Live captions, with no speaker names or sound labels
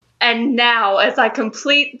And now, as I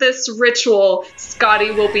complete this ritual,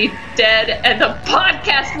 Scotty will be dead and the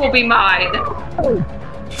podcast will be mine.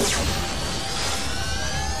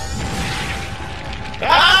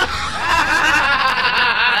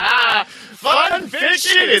 Fun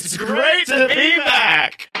Fiction, it's great to be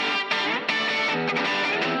back!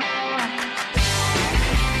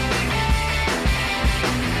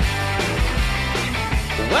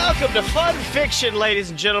 Welcome to Fun Fiction, ladies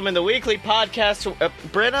and gentlemen, the weekly podcast.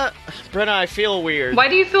 Brenna, I feel weird. Why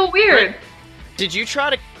do you feel weird? Did you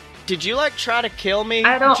try to kill me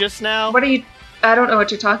just now? I don't know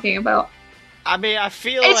what you're talking about. I mean, I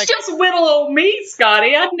feel it's just whittle old me,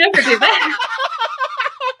 Scotty. I'd never do that.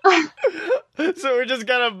 So we're just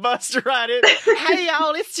gonna bust right in. Hey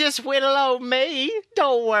y'all, it's just whittle old me.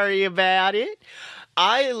 Don't worry about it.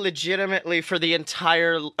 I legitimately, for the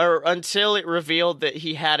until it revealed that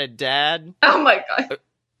he had a dad. Oh my god.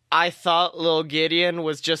 I thought Lil Gideon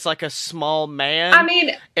was just like a small man. I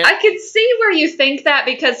mean, I could see where you think that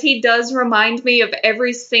because he does remind me of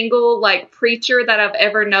every single, preacher that I've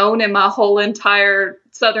ever known in my whole entire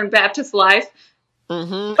Southern Baptist life.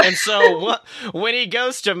 Mm-hmm. And so when he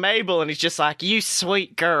goes to Mabel and he's just like, "You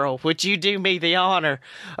sweet girl, would you do me the honor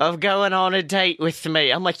of going on a date with me?"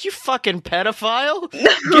 I'm like, "You fucking pedophile,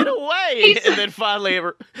 get away!" And then finally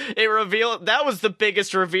it revealed, that was the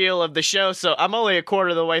biggest reveal of the show. So I'm only a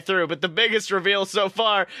quarter of the way through, but the biggest reveal so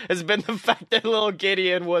far has been the fact that Lil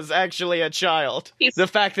Gideon was actually a child. The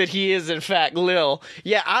fact that he is in fact Lil.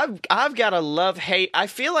 Yeah, I've got a love-hate. I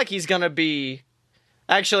feel like he's gonna be...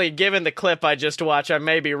 Actually, given the clip I just watched, I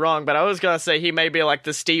may be wrong, but I was going to say he may be like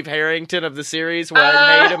the Steve Harrington of the series, where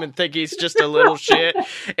I hate him and think he's just a little shit,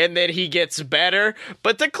 and then he gets better.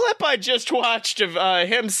 But the clip I just watched of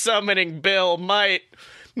him summoning Bill might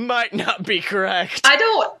not be correct. I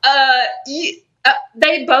don't,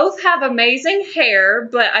 they both have amazing hair,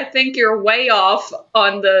 but I think you're way off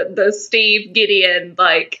on the Steve Gideon,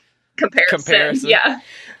 comparison. Yeah.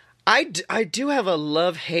 I do have a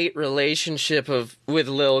love-hate relationship with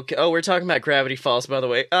Lil... Oh, we're talking about Gravity Falls, by the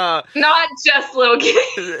way. Not just Lil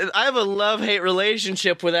Gideon. I have a love-hate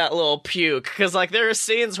relationship with that little puke, because, there are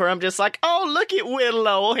scenes where I'm just like, "Oh, look at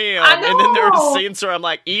Whitlow, him." I know. And then there are scenes where I'm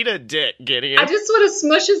like, "Eat a dick, Gideon." I just want to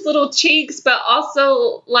smush his little cheeks, but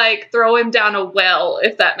also, throw him down a well,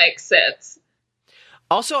 if that makes sense.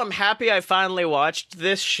 Also, I'm happy I finally watched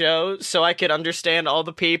this show so I could understand all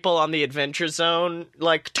the people on the Adventure Zone,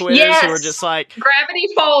 Twitters who were just like... Gravity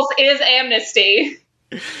Falls is amnesty.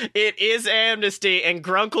 It is amnesty, and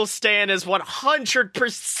Grunkle Stan is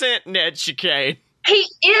 100% Ned Chicane. He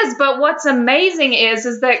is, but what's amazing is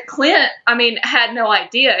that Clint, had no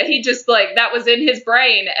idea. He just, that was in his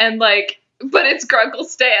brain, and, but it's Grunkle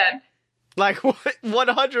Stan.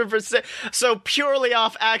 100%. So purely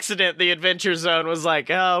off accident, the Adventure Zone was like,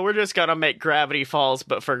 "Oh, we're just gonna make Gravity Falls,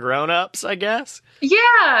 but for grown-ups, I guess."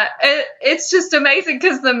 Yeah, it's just amazing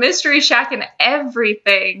because the Mystery Shack and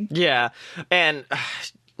everything. Yeah, and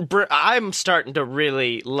I'm starting to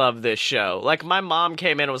really love this show. My mom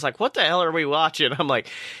came in and was like, "What the hell are we watching?" I'm like,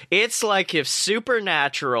 it's like if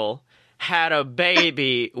Supernatural had a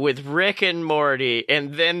baby with Rick and Morty,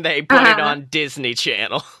 and then they put it on Disney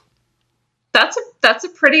Channel. That's a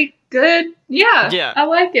pretty good, yeah, I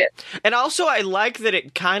like it. And also I like that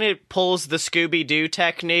it kind of pulls the Scooby-Doo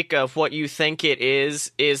technique of what you think it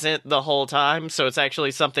isn't the whole time, so it's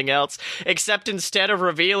actually something else, except instead of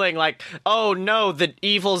revealing, "Oh no, the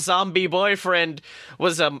evil zombie boyfriend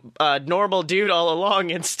was a normal dude all along,"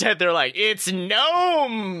 instead they're like, "It's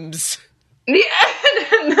gnomes!" Yeah,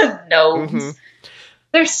 the gnomes. Mm-hmm.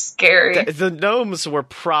 They're scary. The gnomes were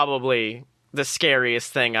probably... the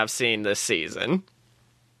scariest thing I've seen this season.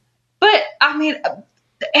 But,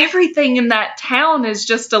 everything in that town is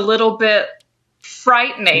just a little bit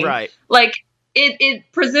frightening. Right. It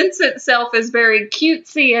presents itself as very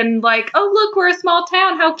cutesy and "Oh, look, we're a small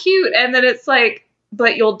town, how cute." And then it's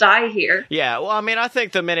but you'll die here. Yeah, well, I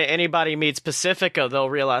think the minute anybody meets Pacifica, they'll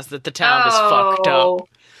realize that the town is fucked up.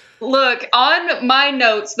 Look, on my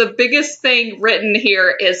notes, the biggest thing written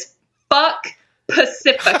here is fuck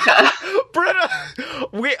Pacifica. Britta,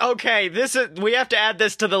 we have to add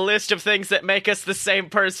this to the list of things that make us the same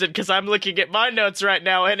person, because I'm looking at my notes right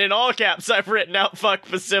now, and in all caps I've written out fuck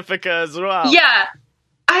Pacifica as well. Yeah,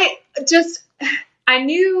 I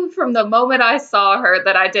knew from the moment I saw her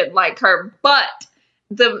that I didn't like her, but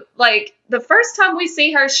the first time we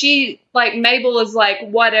see her, she, Mabel is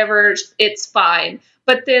whatever, it's fine.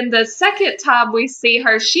 But then the second time we see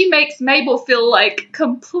her, she makes Mabel feel like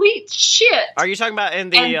complete shit. Are you talking about in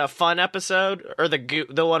the fun episode, or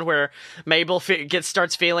the one where Mabel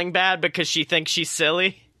starts feeling bad because she thinks she's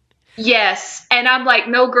silly? Yes. And I'm like,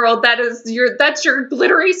 no, girl, that's your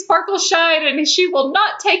glittery sparkle shine, and she will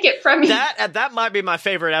not take it from you. That might be my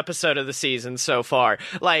favorite episode of the season so far.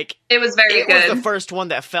 Like, it was very good. It was the first one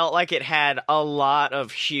that felt like it had a lot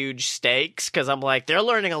of huge stakes, because I'm like, they're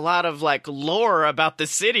learning a lot of, like, lore about the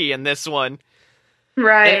city in this one.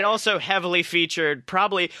 Right. And it also heavily featured,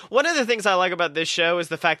 probably, one of the things I like about this show is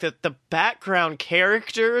the fact that the background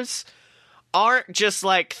characters aren't just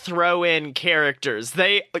like throw-in characters.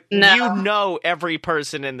 You know every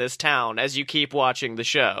person in this town as you keep watching the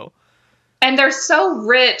show. And they're so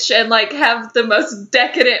rich and like have the most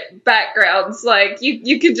decadent backgrounds. Like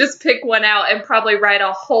you could just pick one out and probably write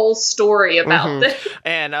a whole story about them.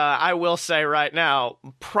 And I will say right now,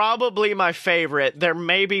 probably my favorite. There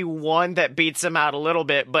may be one that beats him out a little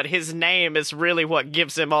bit, but his name is really what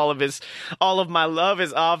gives him all of my love,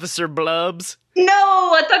 is Officer Blubs. No,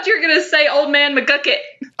 I thought you were going to say Old Man McGucket.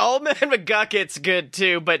 Old Man McGucket's good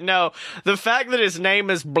too, but no, the fact that his name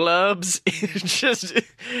is Blubs,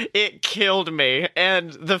 it killed me.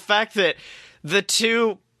 And the fact that the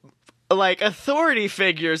two, like, authority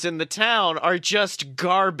figures in the town are just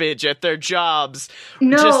garbage at their jobs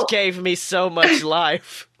just gave me so much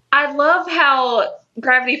life. I love how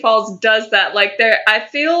Gravity Falls does that. Like, I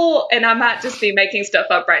feel, and I might just be making stuff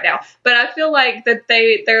up right now, but I feel like that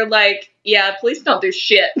they're like, yeah, police don't do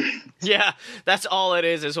shit. Yeah, that's all it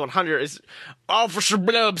is 100 is Officer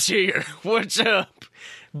Blubs here. What's up?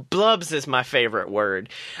 Blubs is my favorite word.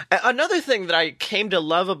 Another thing that I came to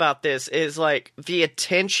love about this is, like, the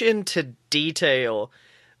attention to detail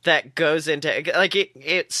that goes into, like,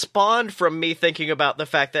 it spawned from me thinking about the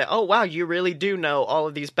fact that, oh wow, you really do know all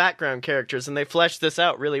of these background characters and they fleshed this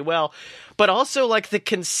out really well, but also, like, the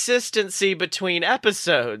consistency between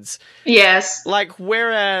episodes. Yes. Like,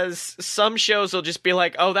 whereas some shows will just be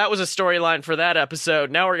like, oh, that was a storyline for that episode,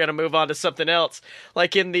 now we're gonna move on to something else.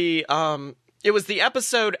 Like in the it was the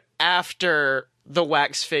episode after the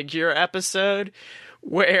wax figure episode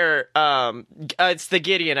where it's the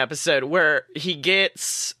Gideon episode where he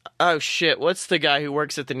gets, oh shit, what's the guy who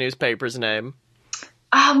works at the newspaper's name?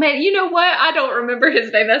 Oh man, you know what? I don't remember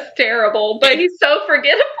his name. That's terrible, but he's so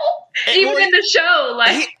forgettable. Even in the show,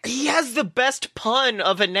 like he has the best pun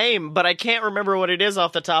of a name, but I can't remember what it is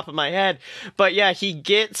off the top of my head. But yeah, he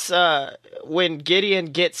gets when Gideon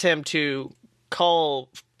gets him to call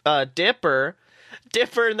Dipper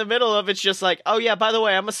in the middle of it's just like, oh yeah, by the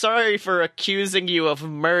way, I'm sorry for accusing you of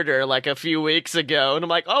murder like a few weeks ago. And I'm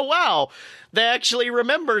like, oh wow, they actually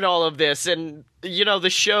remembered all of this. And, you know, the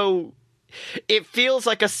show, it feels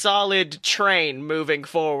like a solid train moving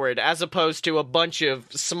forward as opposed to a bunch of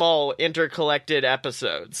small intercollected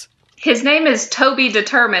episodes. His name is Toby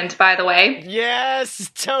Determined, by the way. Yes,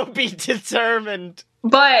 Toby Determined.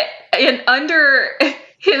 But under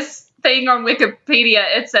his thing on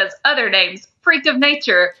Wikipedia, it says other names: Freak of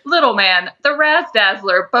Nature, Little Man, The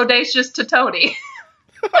Razdazzler, Bodacious Totoni.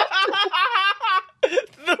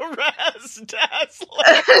 The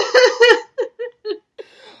Razdazzler.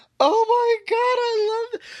 Oh my god,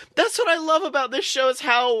 I love that's what I love about this show, is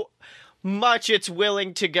how much it's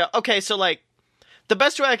willing to go. Okay, so, like, the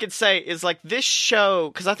best way I could say is, like, this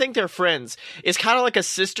show, because I think they're friends, is kind of like a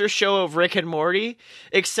sister show of Rick and Morty,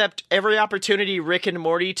 except every opportunity Rick and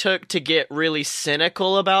Morty took to get really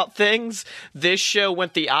cynical about things, this show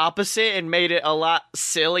went the opposite and made it a lot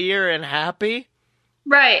sillier and happy.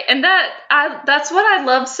 Right, and that's what I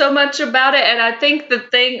love so much about it, and I think the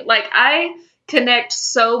thing, like, I connect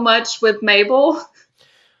so much with Mabel,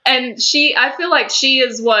 and I feel like she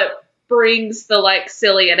is what brings the, like,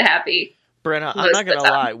 silly and happy. Brenna, I'm not gonna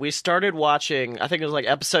lie. We started watching, I think it was like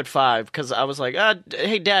episode 5, because I was like,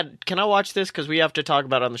 hey, Dad, can I watch this? Because we have to talk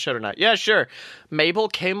about it on the show tonight. Yeah, sure. Mabel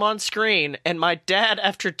came on screen, and my dad,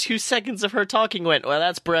 after 2 seconds of her talking, went, well,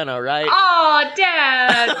 that's Brenna, right? Oh,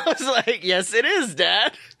 Dad! I was like, yes, it is,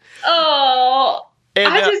 Dad. Oh,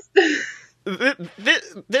 and,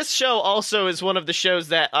 this show also is one of the shows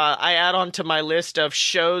that I add on to my list of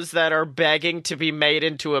shows that are begging to be made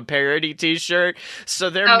into a parody t-shirt. So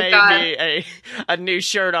there may be a new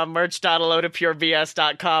shirt on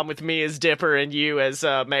merch.alotapurebs.com with me as Dipper and you as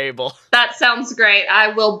Mabel. That sounds great.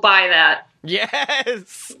 I will buy that.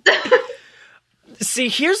 Yes! See,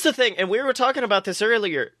 here's the thing, and we were talking about this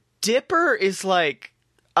earlier. Dipper is like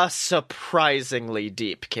a surprisingly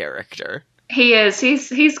deep character. He is.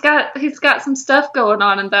 He's got some stuff going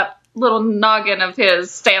on in that little noggin of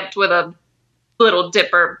his, stamped with a little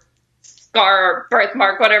Dipper scar or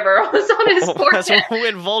birthmark, whatever was on his forehead. That's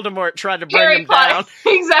when Voldemort tried to bring him down.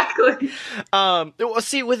 Exactly. Well,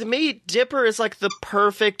 see, with me, Dipper is like the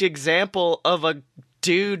perfect example of a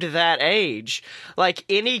dude that age. Like,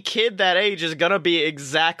 any kid that age is gonna be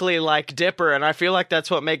exactly like Dipper, and I feel like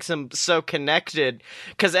that's what makes him so connected.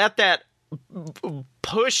 Because at that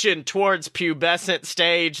pushing towards pubescent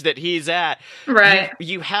stage that he's at, Right.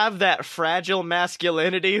 you have that fragile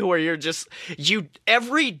masculinity where you're just,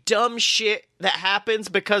 every dumb shit that happens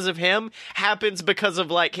because of him happens because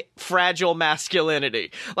of, like, fragile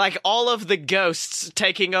masculinity. Like, all of the ghosts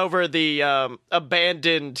taking over the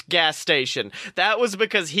abandoned gas station, that was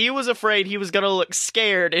because he was afraid he was gonna look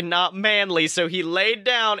scared and not manly, so he laid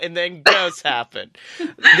down and then ghosts happened.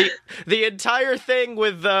 The entire thing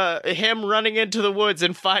with him running into the woods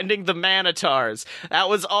and finding the Manitars, that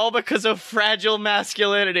was all because of fragile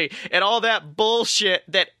masculinity and all that bullshit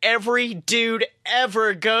that every dude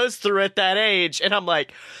ever goes through at that age. And I'm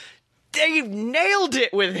like, they've nailed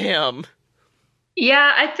it with him.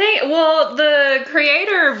 Yeah, I think, well, the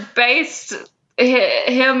creator based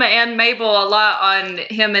him and Mabel a lot on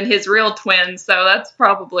him and his real twins, so that's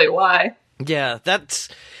probably why. Yeah, that's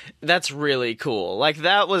really cool. Like,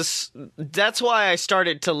 that's why I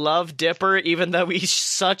started to love Dipper, even though he's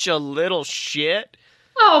such a little shit.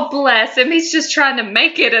 Oh, bless him. He's just trying to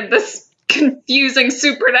make it in this confusing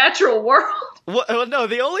supernatural world. Well, no,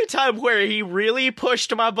 the only time where he really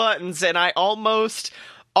pushed my buttons and I almost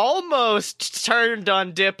turned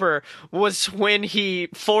on Dipper was when he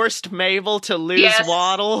forced Mabel to lose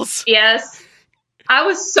Waddles. Yes. I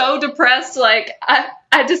was so depressed. Like,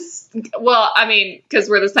 I just, well, I mean, because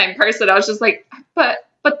we're the same person, I was just like, but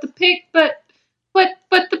the pig, but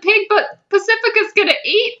Pacifica's gonna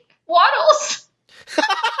eat Waddles.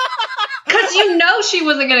 Because she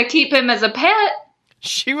wasn't gonna keep him as a pet.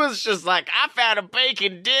 She was just like, I found a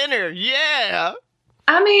bacon dinner, yeah.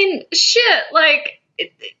 I mean, shit, like,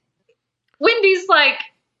 Wendy's, like,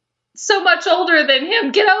 so much older than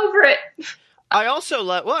him. Get over it. I also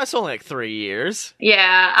well, it's only like 3 years.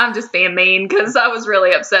 Yeah, I'm just being mean, because I was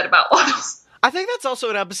really upset about Waddles. I think that's also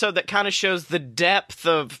an episode that kind of shows the depth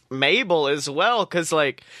of Mabel as well, because,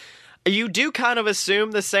 like, you do kind of assume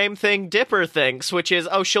the same thing Dipper thinks, which is,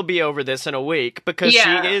 oh, she'll be over this in a week, because she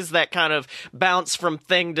is that kind of bounce from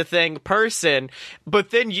thing to thing person, but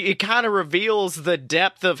then it kind of reveals the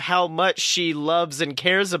depth of how much she loves and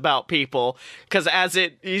cares about people, because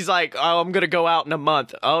he's like, oh, I'm gonna go out in a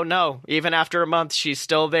month. Oh no, even after a month, she's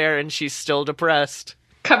still there and she's still depressed.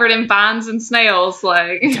 Covered in vines and snails,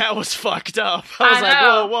 like. That was fucked up. I was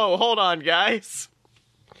like, whoa, hold on, guys.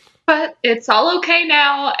 But it's all okay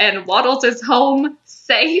now, and Waddles is home,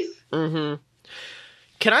 safe. Mm-hmm.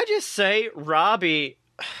 Can I just say, Robbie,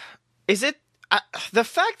 is it... the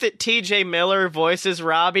fact that TJ Miller voices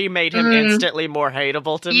Robbie made him instantly more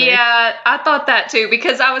hateable to me? Yeah, I thought that too,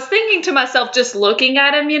 because I was thinking to myself, just looking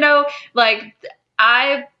at him, like,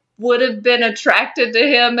 I would have been attracted to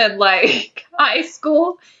him in, like, high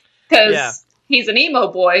school, because he's an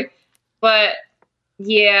emo boy, but...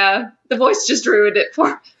 yeah, the voice just ruined it for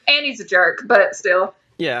me. And he's a jerk, but still.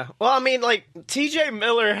 Yeah. Well, I mean, like, TJ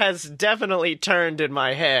Miller has definitely turned in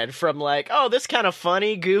my head from, like, oh, this kind of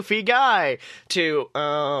funny, goofy guy, to,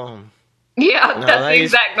 oh. Yeah, no, that's the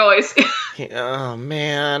exact noise. Oh,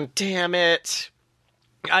 man. Damn it.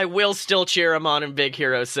 I will still cheer him on in Big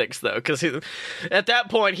Hero 6, though, because at that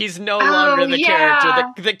point, he's no longer the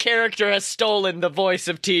character. The character has stolen the voice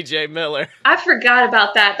of TJ Miller. I forgot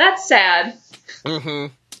about that. That's sad. Mm-hmm.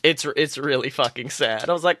 It's really fucking sad.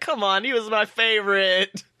 I was like, come on, he was my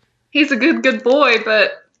favorite. He's a good boy,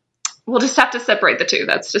 but we'll just have to separate the two.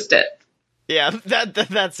 That's just it. Yeah,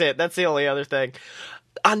 that's it. That's the only other thing.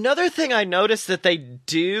 Another thing I noticed that they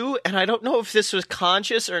do, and I don't know if this was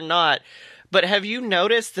conscious or not, but have you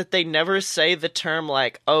noticed that they never say the term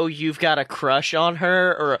like, oh, you've got a crush on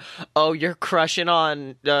her, or oh, you're crushing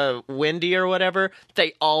on Wendy or whatever?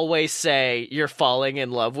 They always say you're falling in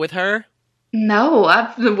love with her. No,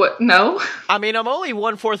 no. I mean, I'm only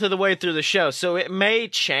 1/4 of the way through the show, so it may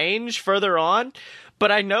change further on,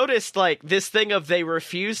 but I noticed, like, this thing of they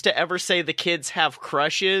refuse to ever say the kids have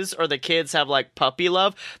crushes or the kids have, like, puppy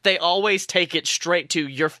love. They always take it straight to,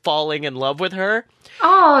 you're falling in love with her.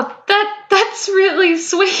 Oh, that's really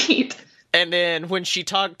sweet. And then when she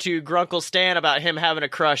talked to Grunkle Stan about him having a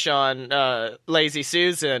crush on Lazy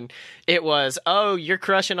Susan, it was, oh, you're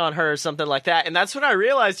crushing on her or something like that. And that's when I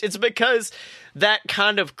realized it's because that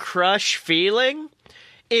kind of crush feeling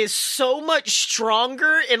is so much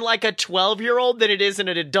stronger in like a 12-year-old than it is in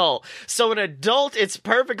an adult. So an adult, it's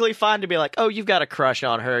perfectly fine to be like, oh, you've got a crush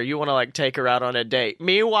on her. You want to like take her out on a date.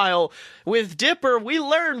 Meanwhile, with Dipper, we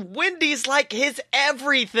learn Wendy's like his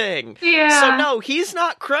everything. Yeah. So no, he's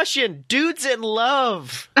not crushing. Dude's in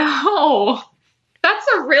love. Oh, that's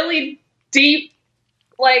a really deep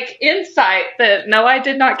like insight that no, I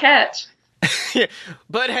did not catch.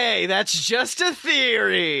 But hey, that's just a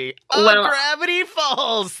theory. A Well- Gravity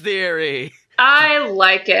Falls theory. I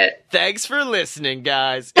like it. Thanks for listening,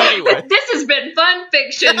 guys. Anyway, This has been fun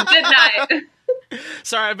fiction. Good night.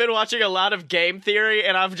 sorry, I've been watching a lot of game theory,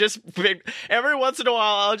 and I've just been, every once in a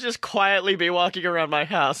while, I'll just quietly be walking around my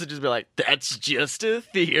house and just be like, that's just a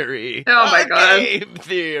theory. Oh my A God. Game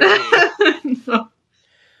theory.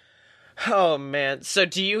 Oh, man. So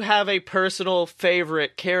do you have a personal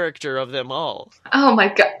favorite character of them all? Oh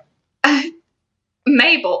my God.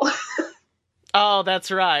 Mabel. Oh,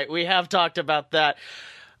 that's right. We have talked about that.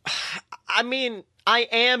 I mean, I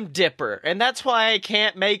am Dipper, and that's why I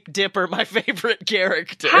can't make Dipper my favorite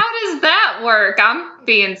character. How does that work? I'm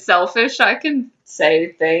being selfish. I can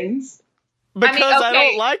say things. Because I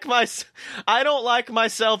okay. don't like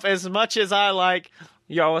myself as much as I like,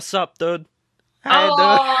 yo, what's up, dude? Hey,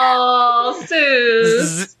 Oh, dude.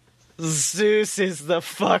 Zeus. Zeus is the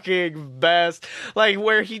fucking best. Like,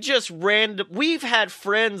 where he just we've had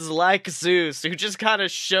friends like Zeus who just kind of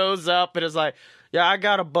shows up and is like, yeah, I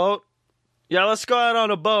got a boat. Yeah, let's go out on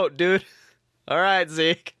a boat, dude. All right,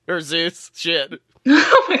 Zeke. Or Zeus. Shit.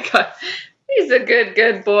 Oh my God. He's a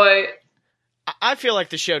good boy. I feel like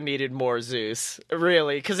the show needed more Zeus,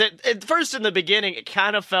 really, because at first in the beginning it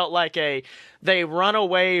kind of felt like they run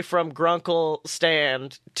away from Grunkle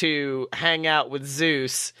Stand to hang out with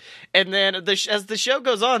Zeus, and then as the show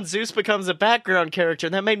goes on, Zeus becomes a background character,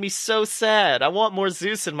 and that made me so sad. I want more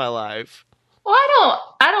Zeus in my life.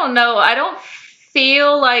 Well, I don't know. I don't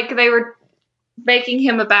feel like they were making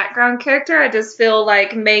him a background character. I just feel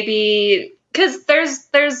like maybe because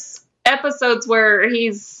there's episodes where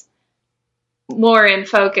he's more in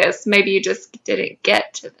focus. Maybe you just didn't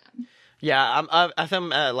get to them. Yeah,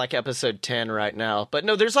 I'm at like episode 10 right now. But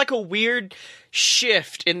no, there's like a weird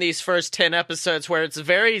shift in these first 10 episodes where it's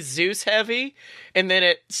very Zeus heavy, and then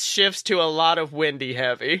it shifts to a lot of Wendy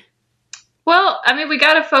heavy. Well, I mean, we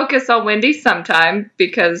got to focus on Wendy sometime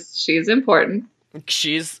because she's important.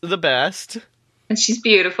 She's the best. And she's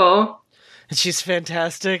beautiful. And she's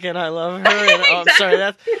fantastic, and I love her. And I'm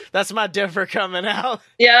sorry, that's my Dipper coming out.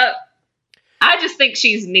 Yeah. I just think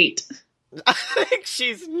she's neat. I think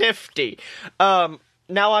she's nifty.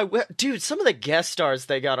 Dude, some of the guest stars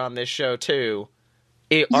they got on this show too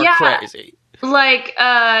are crazy. Like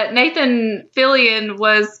Nathan Fillion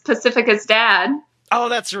was Pacifica's dad. Oh,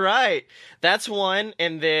 that's right. That's one,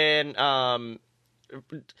 and then not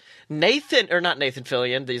Nathan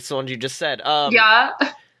Fillion. This one you just said. Yeah.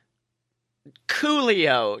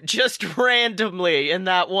 Coolio, just randomly in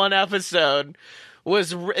that one episode.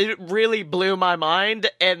 It really blew my mind,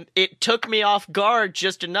 and it took me off guard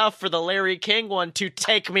just enough for the Larry King one to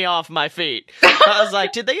take me off my feet. I was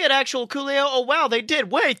like, did they get actual Coolio? Oh, wow, they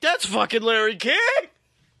did. Wait, that's fucking Larry King!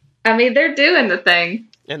 I mean, they're doing the thing.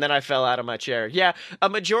 And then I fell out of my chair. Yeah, a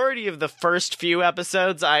majority of the first few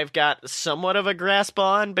episodes I've got somewhat of a grasp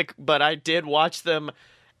on, but I did watch them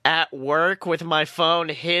at work with my phone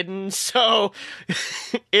hidden, so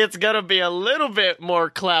it's gonna be a little bit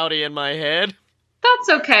more cloudy in my head.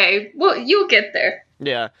 That's okay. Well, you'll get there.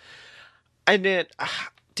 Yeah. And then,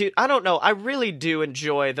 dude, I don't know. I really do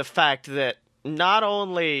enjoy the fact that not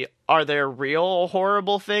only are there real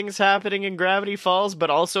horrible things happening in Gravity Falls,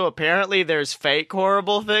 but also apparently there's fake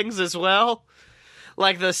horrible things as well.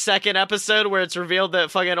 Like the second episode where it's revealed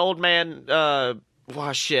that fucking old man, I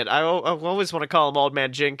always want to call him Old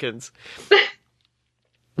Man Jenkins.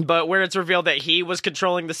 But where it's revealed that he was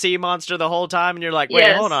controlling the sea monster the whole time, and you're like,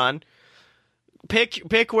 wait, hold on.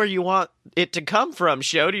 Pick where you want it to come from,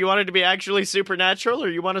 show. Do you want it to be actually supernatural, or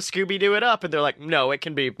you want to Scooby-Doo it up? And they're like, no, it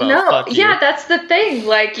can be both. No, Fuck you. yeah, that's the thing.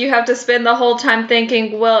 Like, you have to spend the whole time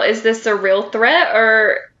thinking, well, is this a real threat,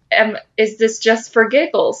 or is this just for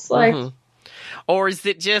giggles? Like, Or is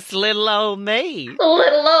it just little old me?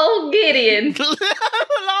 Little old Gideon. Little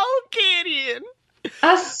old Gideon.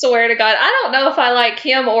 I swear to God, I don't know if I like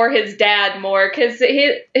him or his dad more, because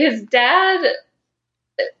his dad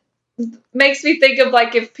makes me think of,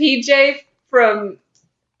 like, if PJ from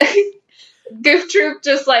Goof Troop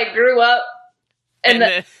just, like, grew up and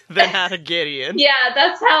then had a Gideon. Yeah,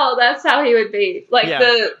 that's how he would be. Like,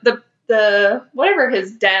 the whatever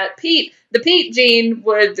his dad, the Pete gene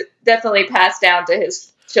would definitely pass down to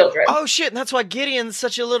his children. Oh shit, and that's why Gideon's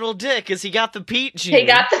such a little dick, is he got the Pete gene. He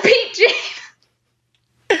got the Pete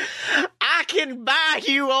gene. I can buy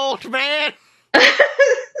you, old man.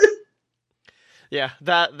 Yeah,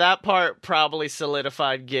 that part probably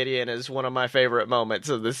solidified Gideon as one of my favorite moments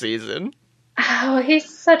of the season. Oh, he's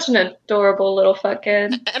such an adorable little fucking.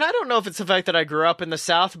 And I don't know if it's the fact that I grew up in the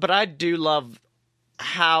South, but I do love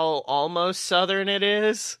how almost Southern it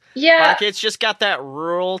is. Yeah. Like, it's just got that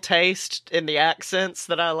rural taste in the accents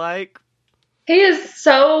that I like. He is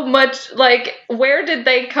so much like, where did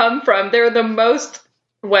they come from? They're the most,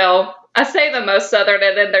 well, I say the most Southern,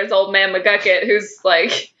 and then there's old man McGucket who's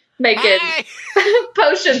like making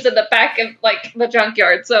potions in the back of like the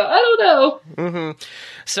junkyard. So I don't know. Mm-hmm.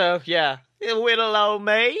 So yeah, Whittle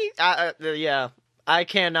me. Yeah. I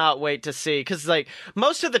cannot wait to see, because, like,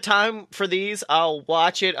 most of the time for these, I'll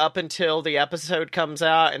watch it up until the episode comes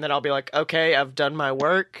out, and then I'll be like, okay, I've done my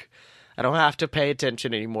work. I don't have to pay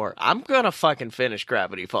attention anymore. I'm gonna fucking finish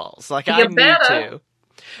Gravity Falls. Like, I need to.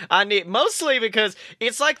 I need, mostly because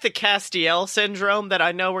it's like the Castiel syndrome that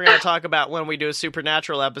I know we're gonna talk about when we do a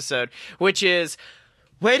Supernatural episode, which is,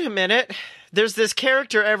 wait a minute, there's this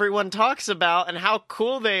character everyone talks about and how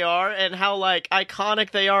cool they are and how, like,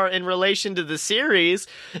 iconic they are in relation to the series,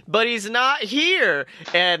 but he's not here.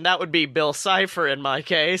 And that would be Bill Cipher in my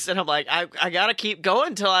case. And I'm like, I gotta keep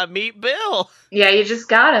going till I meet Bill. Yeah, you just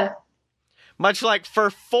gotta. Much like for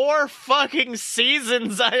 4 fucking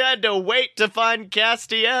seasons, I had to wait to find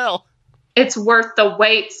Castiel. It's worth the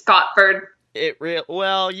wait, Scottford.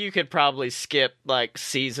 Well, you could probably skip, like,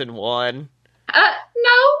 season 1.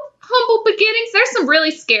 No. Humble beginnings. There's some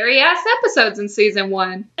really scary ass episodes in season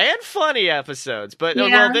 1. And funny episodes, but yeah.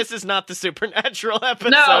 Well, this is not the Supernatural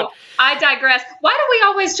episode. No, I digress. Why do we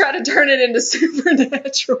always try to turn it into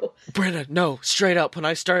Supernatural? Brenna, no, straight up, when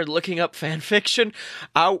I started looking up fan fiction,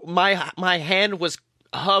 my hand was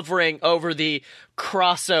hovering over the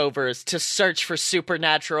crossovers to search for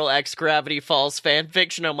Supernatural X Gravity Falls fan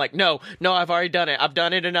fiction. I'm like, no, I've already done it. I've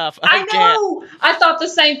done it enough. I know. Can't. I thought the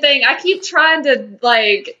same thing. I keep trying to,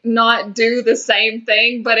 like, not do the same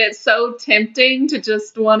thing, but it's so tempting to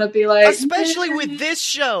just want to be like... Especially with this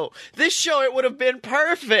show. This show, it would have been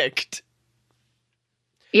perfect.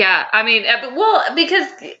 Yeah, I mean, well,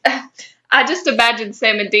 because I just imagine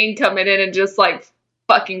Sam and Dean coming in and just, like,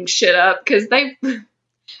 fucking shit up, because they...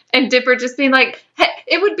 And Dipper just being like, hey,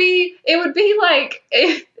 it would be like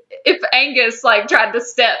if Angus like tried to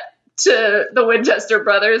step to the Winchester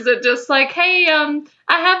brothers and just like, hey, I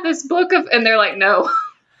have this book of, and they're like, no.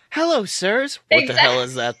 Hello, sirs. What the hell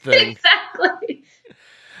is that thing? Exactly.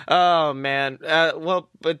 Oh, man. Well,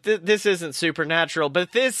 but this isn't Supernatural,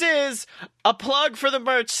 but this is a plug for the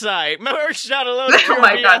merch site.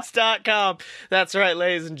 Merch.alonepurevs.com. That's right,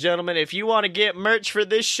 ladies and gentlemen. If you want to get merch for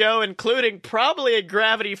this show, including probably a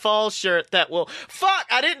Gravity Falls shirt that will... Fuck!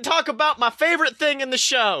 I didn't talk about my favorite thing in the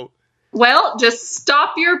show. Well, just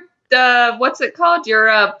stop your, what's it called?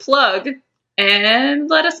 Your plug and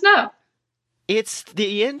let us know. It's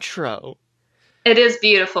the intro. It is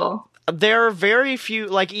beautiful. There are very few,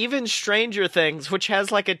 like, even Stranger Things, which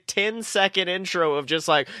has, like, a 10-second intro of just,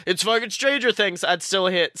 like, it's fucking Stranger Things, I'd still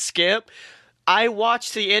hit skip. I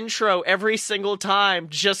watch the intro every single time,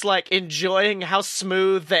 just, like, enjoying how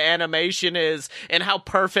smooth the animation is and how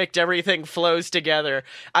perfect everything flows together.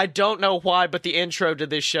 I don't know why, but the intro to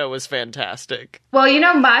this show is fantastic. Well, you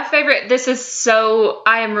know, my favorite,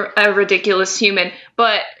 I am a ridiculous human,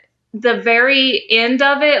 but... the very end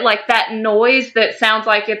of it, like that noise that sounds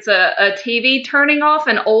like it's a TV turning off,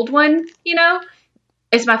 an old one, you know,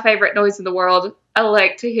 is my favorite noise in the world. I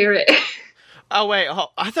like to hear it. Oh wait,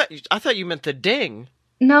 I thought you meant the ding.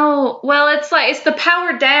 No, well, it's the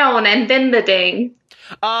power down and then the ding.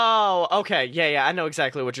 Oh, okay. Yeah, I know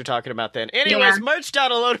exactly what you're talking about then. Anyways,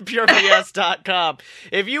 merch.alonepurevs.com.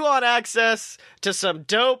 If you want access to some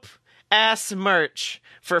dope ass merch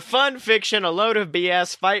for fun fiction, a load of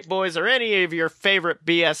BS, Fight Boys, or any of your favorite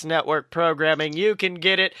BS network programming, you can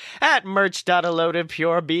get it at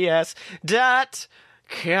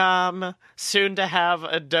merch.alonepurevs.com. Soon to have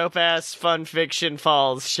a dope ass Fun Fiction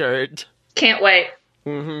Falls shirt. Can't wait.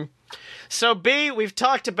 Mm-hmm. So, B, we've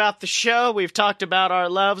talked about the show, we've talked about our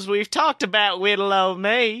loves, we've talked about Whittle O'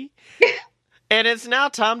 and it's now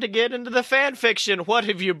time to get into the fan fiction. What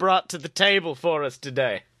have you brought to the table for us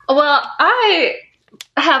today? Well, I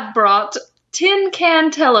have brought Tin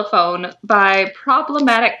Can Telephone by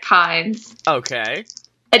Problematic Pines. Okay.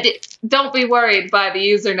 Don't be worried by the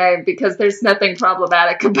username because there's nothing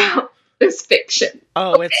problematic about this fiction.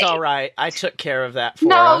 Oh, okay. It's all right. I took care of that for us.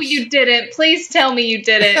 No, you didn't. Please tell me you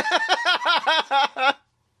didn't.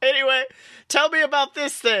 Anyway, tell me about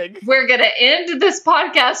this thing. We're going to end this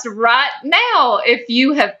podcast right now if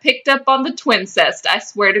you have picked up on the twincest, I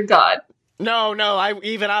swear to God. No, I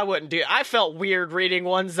wouldn't do it. I felt weird reading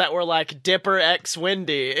ones that were like Dipper X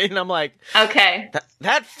Wendy, and I'm like, okay,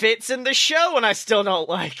 that fits in the show, and I still don't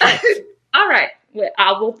like it. All right, well,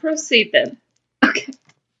 I will proceed then. Okay.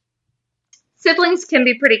 Siblings can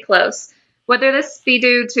be pretty close, Whether this be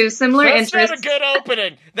due to similar That's interests... not a good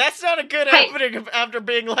opening. That's not a good Hey. opening after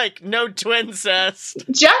being like, no twincest.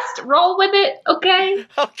 Just roll with it, okay?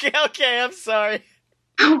 Okay, I'm sorry.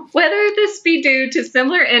 Whether this be due to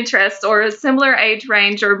similar interests or a similar age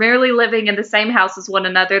range or merely living in the same house as one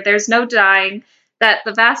another, there's no denying that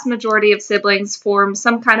the vast majority of siblings form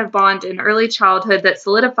some kind of bond in early childhood that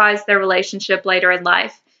solidifies their relationship later in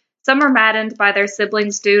life. Some are maddened by their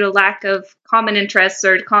siblings due to lack of common interests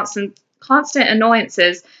or constant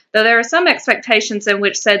annoyances, though there are some expectations in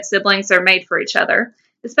which said siblings are made for each other,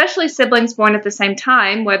 especially siblings born at the same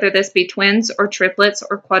time, whether this be twins or triplets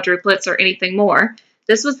or quadruplets or anything more.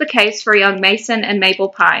 This was the case for young Mason and Mabel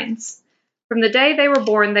Pines. From the day they were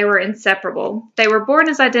born, they were inseparable. They were born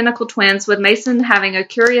as identical twins, with Mason having a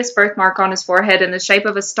curious birthmark on his forehead in the shape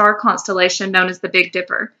of a star constellation known as the Big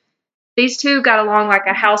Dipper. These two got along like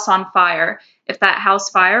a house on fire, if that house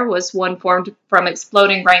fire was one formed from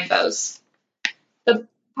exploding rainbows. The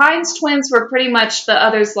Pines twins were pretty much the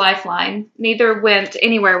other's lifeline. Neither went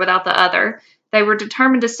anywhere without the other. They were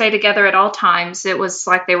determined to stay together at all times. It was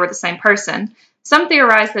like they were the same person. Some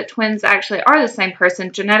theorize that twins actually are the same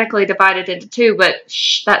person, genetically divided into two, but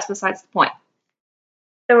that's besides the point.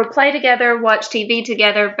 They would play together, watch TV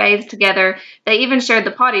together, bathe together. They even shared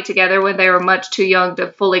the potty together when they were much too young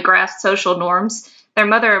to fully grasp social norms. Their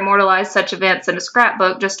mother immortalized such events in a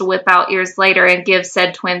scrapbook just to whip out years later and give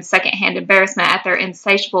said twins secondhand embarrassment at their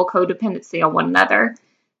insatiable codependency on one another.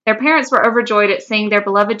 Their parents were overjoyed at seeing their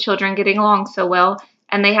beloved children getting along so well,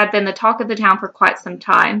 and they had been the talk of the town for quite some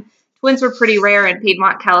time. Twins were pretty rare in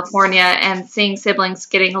Piedmont, California, and seeing siblings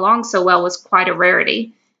getting along so well was quite a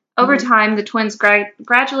rarity. Over time, the twins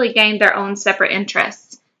gradually gained their own separate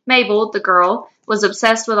interests. Mabel, the girl, was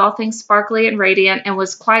obsessed with all things sparkly and radiant and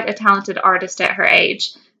was quite a talented artist at her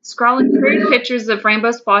age. Scrawling crude pictures of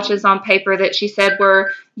rainbow splotches on paper that she said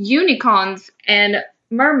were unicorns and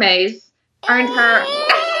mermaids earned her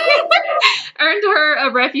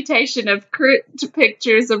a reputation of crude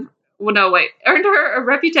pictures of earned her a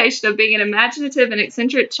reputation of being an imaginative and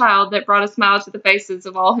eccentric child that brought a smile to the faces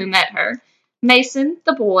of all who met her. Mason,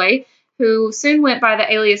 the boy, who soon went by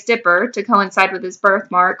the alias Dipper to coincide with his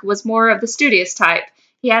birthmark, was more of the studious type.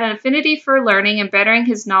 He had an affinity for learning and bettering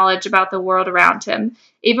his knowledge about the world around him.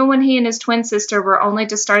 Even when he and his twin sister were only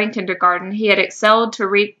just starting kindergarten, he had excelled to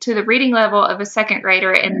the reading level of a second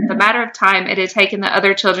grader, and in the matter of time it had taken the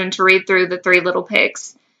other children to read through The Three Little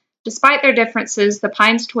Pigs. Despite their differences, the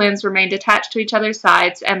Pines twins remained attached to each other's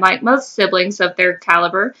sides and, like most siblings of their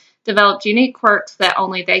caliber, developed unique quirks that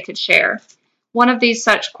only they could share. One of these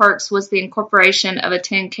such quirks was the incorporation of a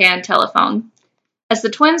tin can telephone. As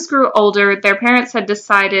the twins grew older, their parents had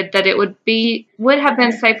decided that it would have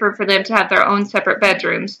been safer for them to have their own separate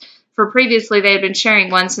bedrooms, for previously they had been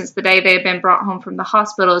sharing one since the day they had been brought home from the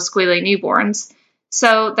hospital as squealing newborns.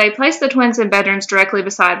 So they placed the twins in bedrooms directly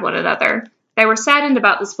beside one another. They were saddened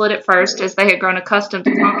about the split at first, as they had grown accustomed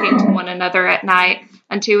to talking to one another at night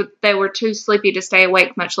until they were too sleepy to stay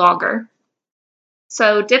awake much longer.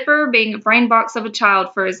 So Dipper, being a brain box of a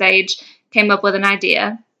child for his age, came up with an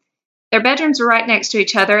idea. Their bedrooms were right next to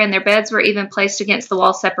each other, and their beds were even placed against the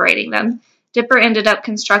wall separating them. Dipper ended up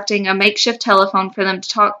constructing a makeshift telephone for them to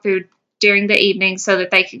talk through during the evening so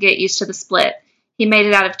that they could get used to the split. He made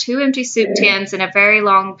it out of 2 empty soup tins and a very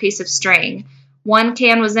long piece of string. One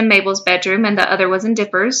can was in Mabel's bedroom, and the other was in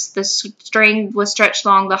Dipper's. The string was stretched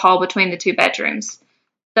along the hall between the two bedrooms.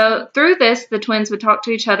 Through this, the twins would talk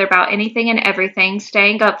to each other about anything and everything,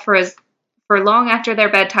 staying up for long after their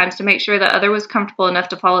bedtimes to make sure the other was comfortable enough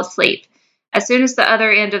to fall asleep. As soon as the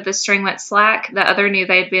other end of the string went slack, the other knew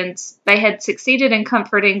they had succeeded in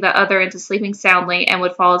comforting the other into sleeping soundly and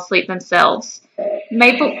would fall asleep themselves.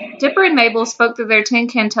 Dipper and Mabel spoke through their tin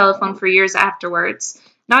can telephone for years afterwards.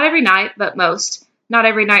 Not every night, but most. Not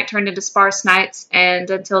every night turned into sparse nights, and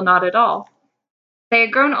until not at all. They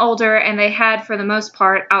had grown older, and they had, for the most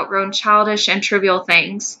part, outgrown childish and trivial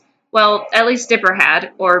things. Well, at least Dipper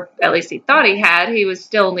had, or at least he thought he had. He was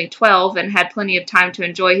still only 12 and had plenty of time to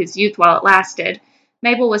enjoy his youth while it lasted.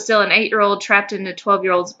 Mabel was still an 8-year-old trapped in a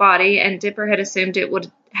 12-year-old's body, and Dipper had assumed it would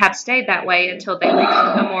have stayed that way until they reached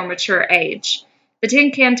a more mature age. The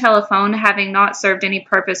tin can telephone, having not served any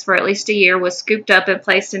purpose for at least a year, was scooped up and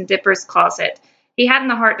placed in Dipper's closet. He hadn't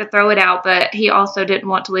the heart to throw it out, but he also didn't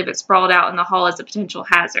want to leave it sprawled out in the hall as a potential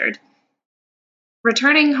hazard.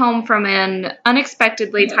 Returning home from an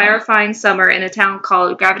unexpectedly terrifying summer in a town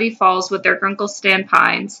called Gravity Falls with their Grunkle Stan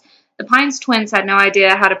Pines, the Pines twins had no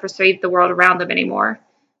idea how to perceive the world around them anymore.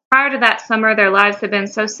 Prior to that summer, their lives had been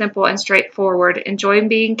so simple and straightforward. Enjoy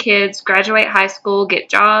being kids, graduate high school, get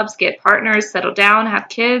jobs, get partners, settle down, have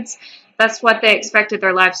kids. That's what they expected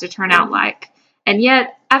their lives to turn out like. And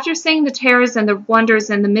yet, after seeing the terrors and the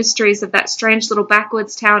wonders and the mysteries of that strange little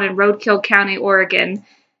backwoods town in Roadkill County, Oregon,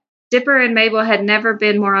 Dipper and Mabel had never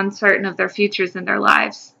been more uncertain of their futures in their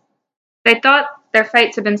lives. They thought their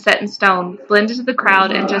fates had been set in stone, blend into the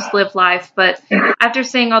crowd, and just live life, but after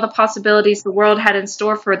seeing all the possibilities the world had in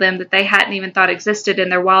store for them that they hadn't even thought existed in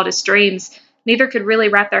their wildest dreams, neither could really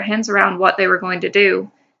wrap their heads around what they were going to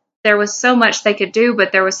do. There was so much they could do,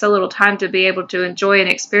 but there was so little time to be able to enjoy and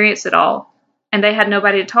experience it all. And they had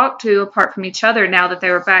nobody to talk to apart from each other now that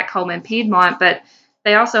they were back home in Piedmont, but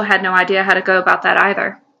they also had no idea how to go about that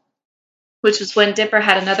either. Which was when Dipper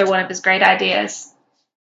had another one of his great ideas.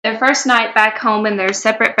 Their first night back home in their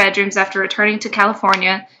separate bedrooms after returning to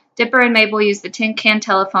California, Dipper and Mabel used the tin can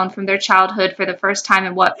telephone from their childhood for the first time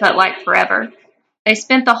in what felt like forever. They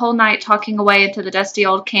spent the whole night talking away into the dusty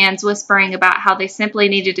old cans, whispering about how they simply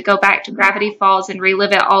needed to go back to Gravity Falls and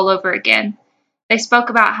relive it all over again. They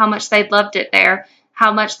spoke about how much they'd loved it there,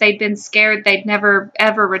 how much they'd been scared they'd never,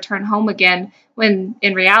 ever return home again, when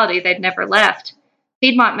in reality they'd never left.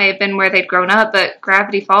 Piedmont may have been where they'd grown up, but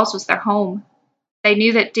Gravity Falls was their home. They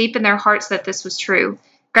knew that deep in their hearts that this was true.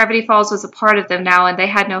 Gravity Falls was a part of them now, and they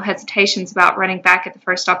had no hesitations about running back at the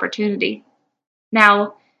first opportunity.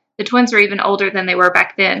 Now, the twins were even older than they were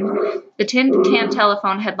back then. The tin can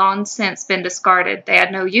telephone had long since been discarded. They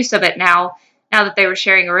had no use of it now that they were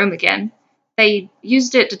sharing a room again. They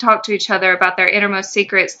used it to talk to each other about their innermost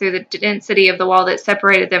secrets through the density of the wall that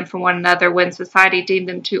separated them from one another when society deemed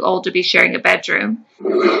them too old to be sharing a bedroom.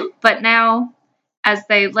 But now, as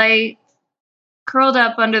they lay curled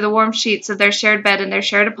up under the warm sheets of their shared bed in their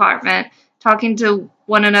shared apartment, talking to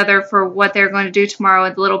one another for what they were going to do tomorrow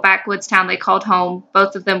in the little backwoods town they called home,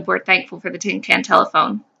 both of them were thankful for the tin can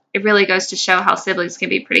telephone. It really goes to show how siblings can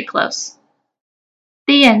be pretty close.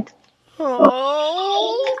 The end.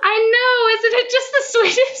 Oh, I know, isn't it just the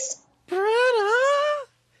sweetest? Brenna,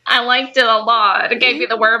 I liked it a lot. It gave me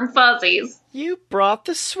the warm fuzzies. you brought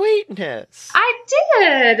the sweetness. I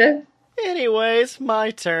did. Anyways,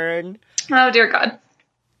 my turn. Oh, dear God.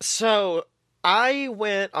 So, I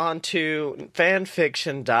went onto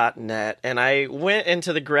fanfiction.net and I went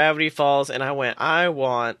into the Gravity Falls and I went, I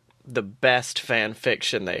want the best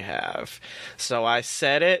fanfiction they have. So I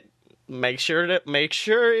said it, make sure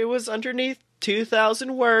it was underneath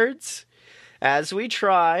 2,000 words as we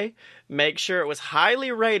try, make sure it was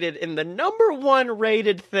highly rated, and the number one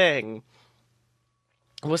rated thing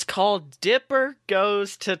was called Dipper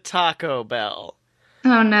Goes to Taco Bell.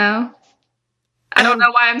 Oh, no. I don't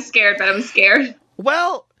know why I'm scared, but I'm scared.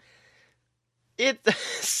 Well,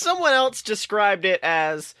 someone else described it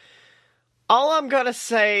as, all I'm gonna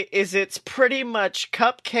say is it's pretty much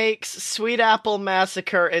Cupcakes, Sweet Apple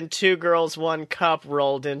Massacre, and Two Girls, One Cup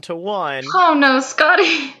rolled into one. Oh, no,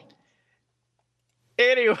 Scotty.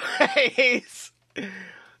 Anyways,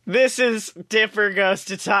 this is Dipper Goes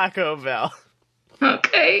to Taco Bell.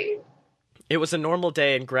 Okay. It was a normal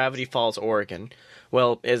day in Gravity Falls, Oregon.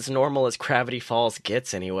 Well, as normal as Gravity Falls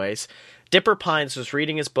gets, anyways. Dipper Pines was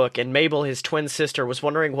reading his book, and Mabel, his twin sister, was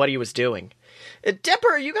wondering what he was doing.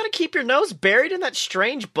 Dipper, you gotta keep your nose buried in that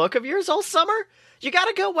strange book of yours all summer? You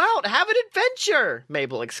gotta go out, have an adventure,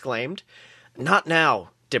 Mabel exclaimed. Not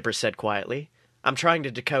now, Dipper said quietly. I'm trying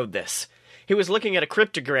to decode this. He was looking at a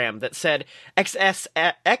cryptogram that said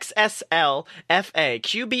XSLFAQBE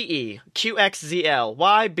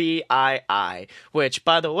which,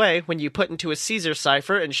 by the way, when you put into a Caesar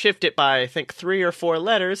cipher and shift it by, I think, 3 or 4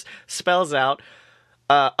 letters, spells out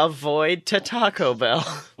avoid to Taco Bell.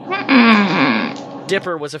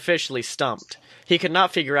 Dipper was officially stumped. He could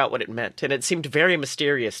not figure out what it meant, and it seemed very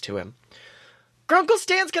mysterious to him. Grunkle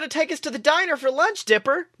Stan's gonna take us to the diner for lunch,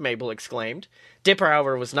 Dipper, Mabel exclaimed. Dipper,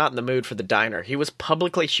 however, was not in the mood for the diner. He was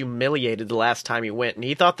publicly humiliated the last time he went, and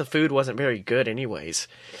he thought the food wasn't very good anyways.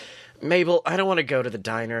 Mabel, I don't want to go to the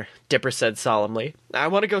diner, Dipper said solemnly. I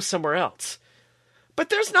want to go somewhere else. But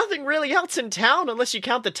there's nothing really else in town unless you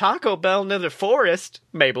count the Taco Bell near the forest,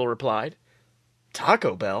 Mabel replied.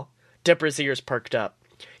 Taco Bell? Dipper's ears perked up.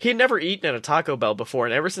 He had never eaten at a Taco Bell before,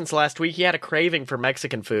 and ever since last week he had a craving for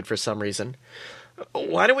Mexican food for some reason.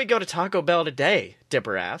 Why don't we go to Taco Bell today?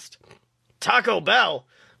 Dipper asked. Taco Bell?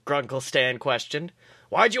 Grunkle Stan questioned.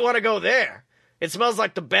 Why'd you want to go there? It smells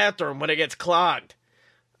like the bathroom when it gets clogged.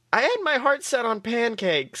 I had my heart set on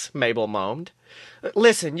pancakes, Mabel moaned.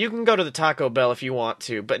 Listen, you can go to the Taco Bell if you want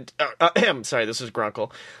to, but... sorry, this is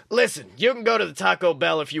Grunkle. Listen, you can go to the Taco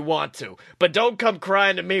Bell if you want to, but don't come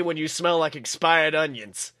crying to me when you smell like expired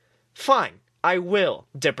onions. Fine, I will,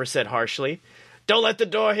 Dipper said harshly. Don't let the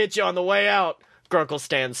door hit you on the way out, Grunkle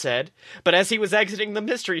Stan said, but as he was exiting the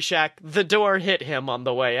Mystery Shack, the door hit him on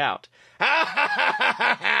the way out. Ha ha ha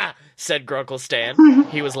ha ha, said Grunkle Stan.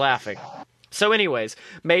 He was laughing. So anyways,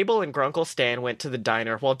 Mabel and Grunkle Stan went to the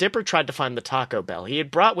diner while Dipper tried to find the Taco Bell. He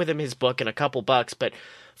had brought with him his book and a couple bucks, but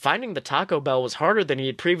finding the Taco Bell was harder than he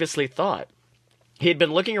had previously thought. He had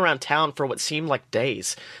been looking around town for what seemed like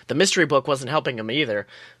days. The mystery book wasn't helping him either,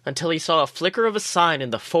 until he saw a flicker of a sign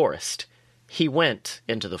in the forest. He went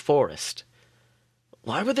into the forest.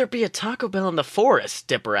 Why would there be a Taco Bell in the forest?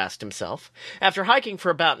 Dipper asked himself. After hiking for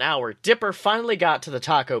about an hour, Dipper finally got to the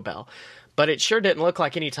Taco Bell. But it sure didn't look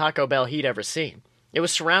like any Taco Bell he'd ever seen. It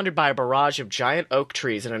was surrounded by a barrage of giant oak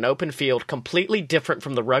trees in an open field completely different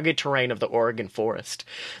from the rugged terrain of the Oregon forest.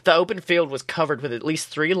 The open field was covered with at least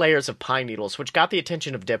 3 layers of pine needles, which got the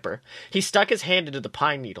attention of Dipper. He stuck his hand into the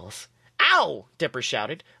pine needles. Ow! Dipper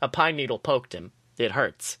shouted. A pine needle poked him. It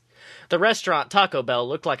hurts. The restaurant, Taco Bell,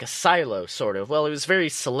 looked like a silo, sort of. Well, it was very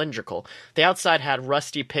cylindrical. The outside had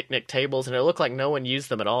rusty picnic tables, and it looked like no one used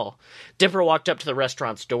them at all. Dipper walked up to the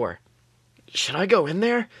restaurant's door. Should I go in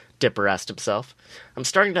there? Dipper asked himself. I'm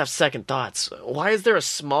starting to have second thoughts. Why is there a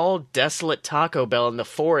small, desolate Taco Bell in the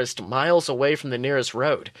forest miles away from the nearest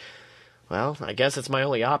road? Well, I guess it's my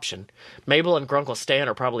only option. Mabel and Grunkle Stan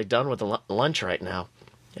are probably done with the lunch right now.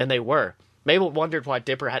 And they were. Mabel wondered why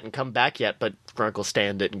Dipper hadn't come back yet, but Grunkle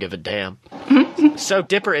Stan didn't give a damn. So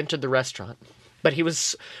Dipper entered the restaurant. But he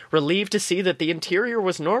was relieved to see that the interior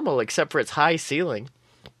was normal, except for its high ceiling.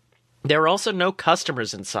 There were also no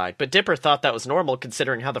customers inside, but Dipper thought that was normal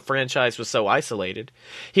considering how the franchise was so isolated.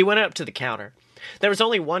 He went up to the counter. There was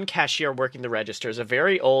only one cashier working the registers, a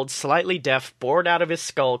very old, slightly deaf, bored out of his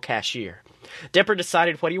skull cashier. Dipper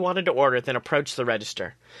decided what he wanted to order, then approached the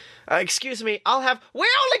register. Excuse me, I'll have— We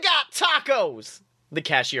only got tacos! The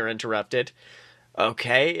cashier interrupted.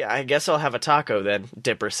 Okay, I guess I'll have a taco then,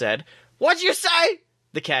 Dipper said. What'd you say?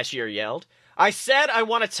 The cashier yelled. I said I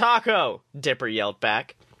want a taco, Dipper yelled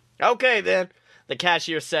back. Okay, then, the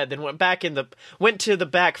cashier said, then went to the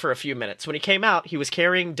back for a few minutes. When he came out, he was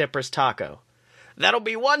carrying Dipper's taco. That'll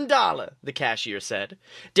be $1, the cashier said.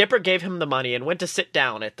 Dipper gave him the money and went to sit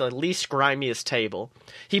down at the least grimiest table.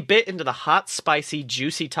 He bit into the hot, spicy,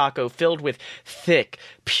 juicy taco filled with thick,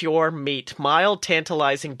 pure meat, mild,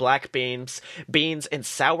 tantalizing black beans, and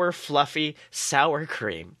sour, fluffy, sour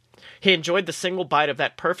cream. He enjoyed the single bite of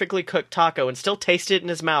that perfectly cooked taco and still tasted it in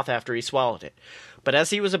his mouth after he swallowed it. But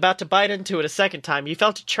as he was about to bite into it a second time, he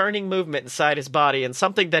felt a churning movement inside his body and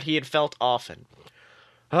something that he had felt often.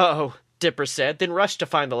 Uh-oh, Dipper said, then rushed to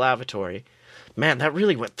find the lavatory. Man, that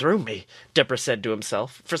really went through me, Dipper said to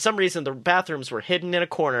himself. For some reason, the bathrooms were hidden in a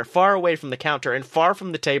corner, far away from the counter and far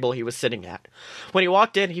from the table he was sitting at. When he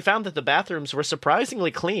walked in, he found that the bathrooms were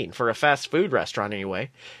surprisingly clean, for a fast food restaurant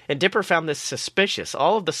anyway, and Dipper found this suspicious.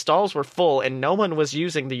 All of the stalls were full, and no one was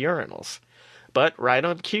using the urinals. But right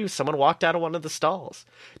on cue, someone walked out of one of the stalls.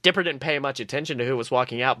 Dipper didn't pay much attention to who was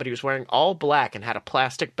walking out, but he was wearing all black and had a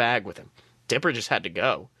plastic bag with him. Dipper just had to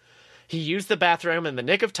go. He used the bathroom. In the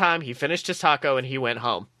nick of time, he finished his taco and he went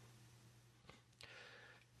home.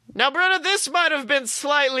 Now, Brenna, this might have been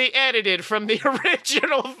slightly edited from the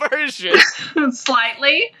original version.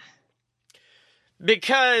 Slightly?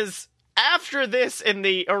 Because after this, in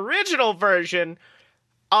the original version,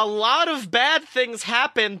 a lot of bad things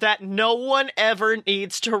happen that no one ever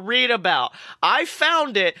needs to read about. I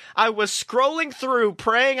found it. I was scrolling through,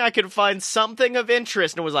 praying I could find something of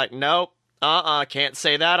interest, and was like, nope, can't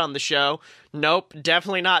say that on the show. Nope,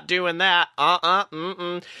 definitely not doing that.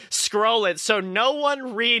 Scroll it. So no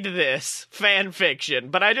one read this fan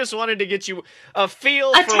fiction, but I just wanted to get you a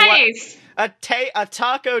feel for taste. A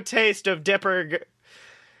taco taste of Dipper.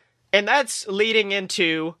 And that's leading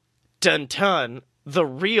into Dun-Dun, the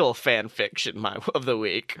real fan fiction of the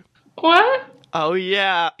week. What? Oh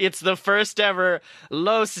yeah, it's the first ever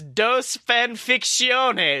Los Dos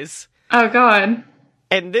Fanficciones. Oh god.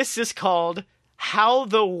 And this is called How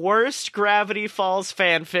the Worst Gravity Falls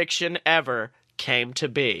Fanfiction Ever Came to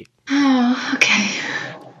Be. Oh, okay.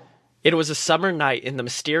 It was a summer night in the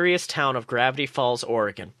mysterious town of Gravity Falls,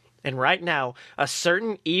 Oregon. And right now, a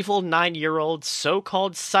certain evil 9-year-old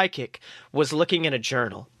so-called psychic was looking in a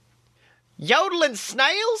journal. Yodeling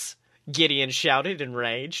snails? Gideon shouted,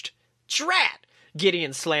 enraged. Drat!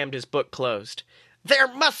 Gideon slammed his book closed.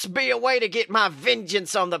 There must be a way to get my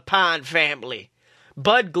vengeance on the Pine family.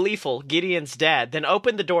 Bud Gleeful, Gideon's dad, then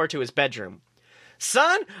opened the door to his bedroom.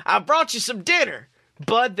 Son, I brought you some dinner.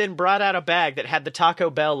 Bud then brought out a bag that had the Taco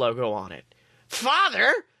Bell logo on it.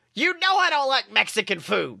 Father, you know I don't like Mexican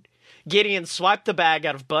food. Gideon swiped the bag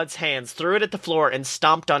out of Bud's hands, threw it at the floor, and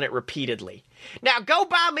stomped on it repeatedly. Now go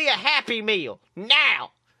buy me a Happy Meal.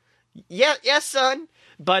 Now! Yes, son.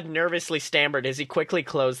 Bud nervously stammered as he quickly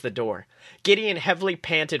closed the door. Gideon heavily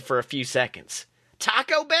panted for a few seconds.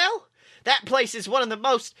 Taco Bell? That place is one of the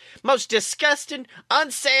most disgusting,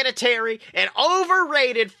 unsanitary, and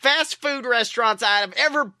overrated fast food restaurants I've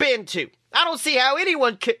ever been to. I don't see how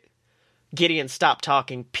anyone could... Gideon stopped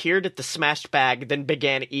talking, peered at the smashed bag, then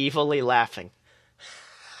began evilly laughing.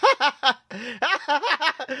 I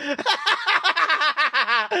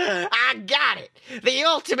got it! The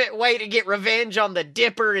ultimate way to get revenge on the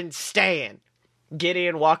Dipper and Stan.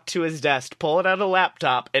 Gideon walked to his desk, pulled out a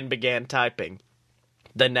laptop, and began typing.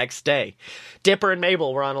 The next day, Dipper and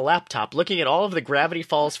Mabel were on a laptop looking at all of the Gravity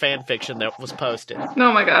Falls fanfiction that was posted.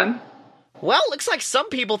 Oh my god. Well, looks like some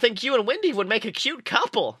people think you and Wendy would make a cute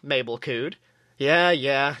couple, Mabel cooed.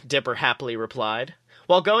 Yeah, Dipper happily replied.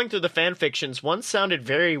 While going through the fanfictions, one sounded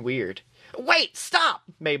very weird. Wait, stop!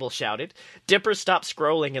 Mabel shouted. Dipper stopped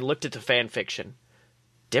scrolling and looked at the fanfiction.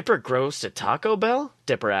 Dipper grows to Taco Bell?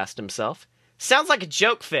 Dipper asked himself. Sounds like a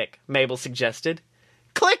joke fic, Mabel suggested.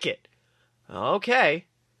 Click it. Okay.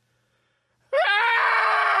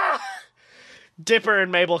 Dipper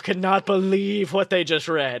and Mabel could not believe what they just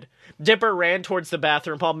read. Dipper ran towards the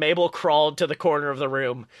bathroom while Mabel crawled to the corner of the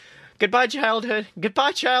room. Goodbye, childhood.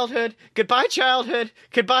 Goodbye, childhood. Goodbye, childhood.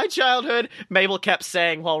 Goodbye, childhood. Mabel kept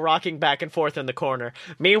saying while rocking back and forth in the corner.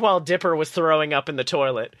 Meanwhile, Dipper was throwing up in the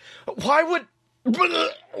toilet. Why would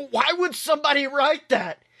somebody write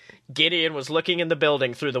that? Gideon was looking in the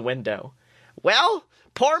building through the window. Well,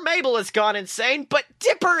 poor Mabel has gone insane, but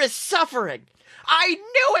Dipper is suffering. I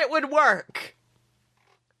knew it would work.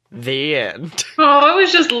 The end. Oh, it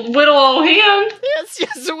was just little old him. Yes,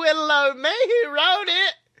 little old me who wrote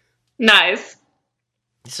it. Nice.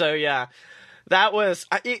 So yeah, that was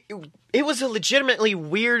it was a legitimately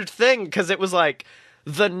weird thing because it was like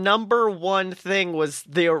the number one thing was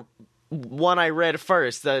the one I read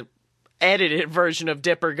first, the edited version of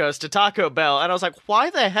Dipper Goes to Taco Bell, and I was like, why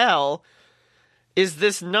the hell is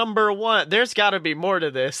this number one? There's got to be more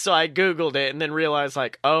to this. So I googled it and then realized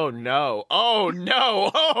like, oh no.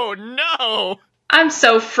 I'm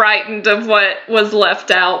so frightened of what was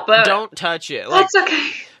left out, but don't touch it. Like, that's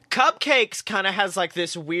okay. Cupcakes kind of has like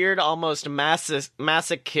this weird, almost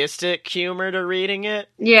masochistic humor to reading it.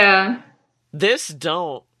 Yeah. This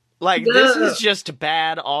don't. Like, this is just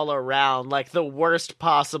bad all around. Like, the worst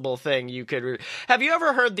possible thing you could read. Have you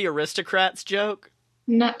ever heard the Aristocrats joke?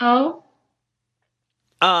 No.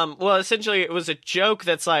 Well, essentially, it was a joke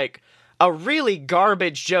that's like a really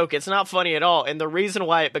garbage joke. It's not funny at all. And the reason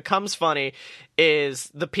why it becomes funny is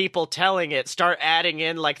the people telling it start adding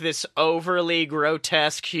in like this overly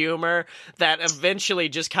grotesque humor that eventually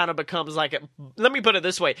just kind of becomes like let me put it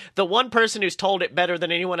this way. The one person who's told it better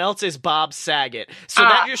than anyone else is Bob Saget. So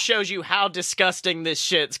that just shows you how disgusting this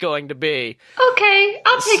shit's going to be. Okay,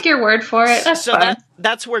 I'll take your word for it. That's fine.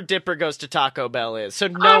 That's where Dipper Goes to Taco Bell is. So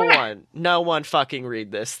no one fucking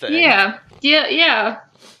read this thing. Yeah.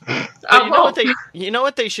 But you know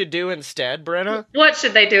what they should do instead, Brenna? What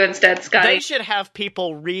should they do instead, Scotty? They should have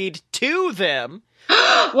people read to them.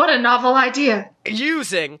 What a novel idea.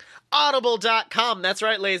 Using Audible.com. That's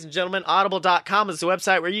right, ladies and gentlemen. Audible.com is the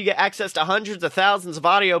website where you get access to hundreds of thousands of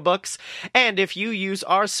audiobooks. And if you use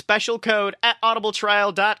our special code at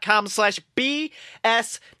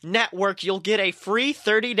audibletrial.com/BS Network, you'll get a free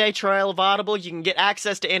 30-day trial of Audible. You can get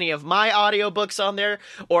access to any of my audiobooks on there.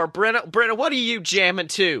 Or Brenna, what are you jamming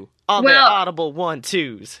to on the Audible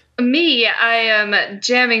 1-2s? Me, I am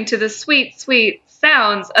jamming to the sweet, sweet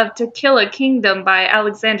sounds of Tequila Kingdom by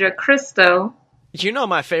Alexandra Christo. You know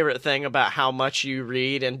my favorite thing about how much you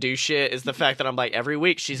read and do shit is the fact that I'm like, every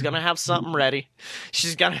week she's gonna have something ready.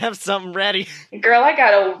 She's gonna have something ready. Girl, I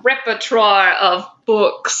got a repertoire of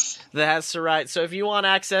books. That's right. So if you want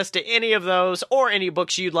access to any of those or any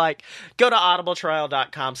books you'd like, go to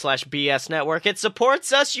audibletrial.com/BS Network. It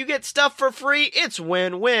supports us. You get stuff for free. It's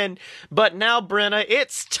win-win. But now, Brenna,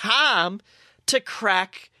 it's time to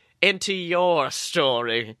crack into your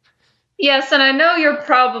story. Yes, and I know you're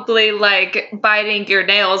probably, like, biting your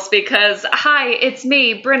nails because, hi, it's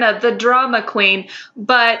me, Brenna, the drama queen,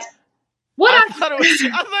 but I thought you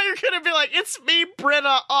were going to be like, it's me,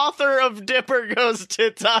 Brenna, author of Dipper Goes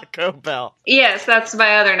to Taco Bell. Yes, that's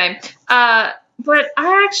my other name. But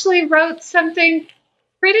I actually wrote something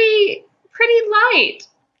pretty light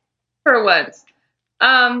for once.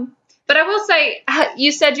 But I will say,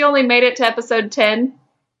 you said you only made it to episode 10?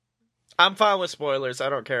 I'm fine with spoilers. I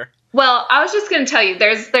don't care. Well, I was just going to tell you,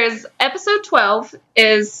 there's episode 12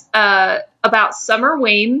 is about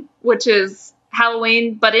Summerween, which is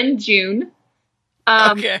Halloween, but in June.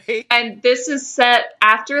 Okay. And this is set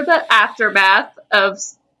after the aftermath of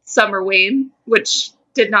Summerween, which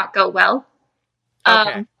did not go well.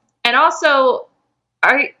 Okay. And also,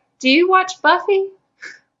 do you watch Buffy?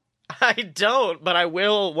 I don't, but I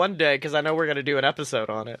will one day because I know we're going to do an episode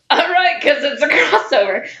on it. All right, because it's a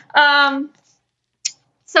crossover.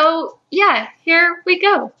 So, yeah, here we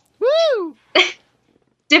go. Woo!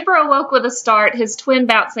 Dipper awoke with a start, his twin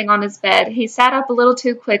bouncing on his bed. He sat up a little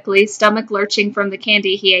too quickly, stomach lurching from the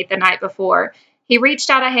candy he ate the night before. He reached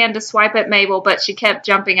out a hand to swipe at Mabel, but she kept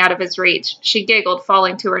jumping out of his reach. She giggled,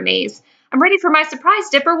 falling to her knees. I'm ready for my surprise,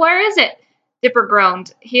 Dipper. Where is it? Dipper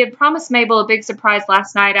groaned. He had promised Mabel a big surprise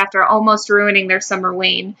last night after almost ruining their summer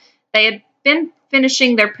ween. They had been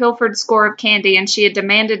finishing their pilfered score of candy, and she had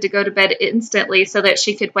demanded to go to bed instantly so that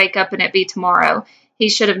she could wake up and it be tomorrow. He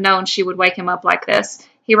should have known she would wake him up like this.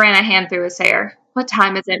 He ran a hand through his hair. What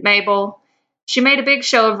time is it, Mabel? She made a big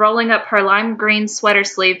show of rolling up her lime green sweater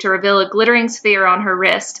sleeve to reveal a glittering sphere on her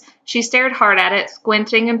wrist. She stared hard at it,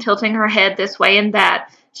 squinting and tilting her head this way and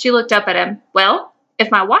that. She looked up at him. Well,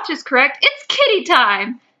 if my watch is correct, it's kitty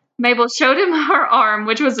time! Mabel showed him her arm,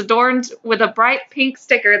 which was adorned with a bright pink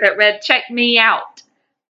sticker that read, Check me out.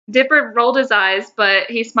 Dipper rolled his eyes, but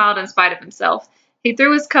he smiled in spite of himself. He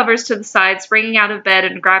threw his covers to the side, springing out of bed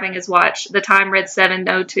and grabbing his watch. The time read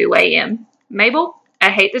 7:02 a.m. Mabel,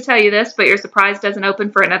 I hate to tell you this, but your surprise doesn't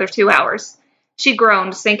open for another 2 hours. She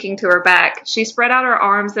groaned, sinking to her back. She spread out her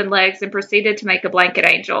arms and legs and proceeded to make a blanket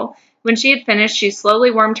angel. When she had finished, she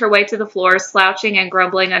slowly wormed her way to the floor, slouching and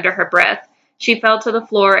grumbling under her breath. She fell to the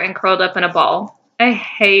floor and curled up in a ball. I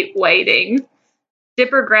hate waiting.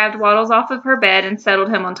 Dipper grabbed Waddles off of her bed and settled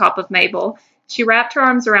him on top of Mabel. She wrapped her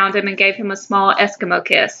arms around him and gave him a small Eskimo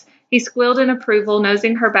kiss. He squealed in approval,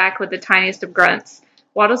 nosing her back with the tiniest of grunts.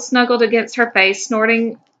 Waddles snuggled against her face,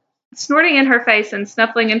 snorting in her face and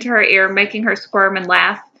snuffling into her ear, making her squirm and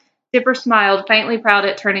laugh. Dipper smiled, faintly proud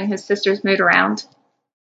at turning his sister's mood around.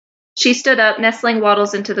 She stood up, nestling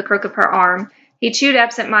Waddles into the crook of her arm. He chewed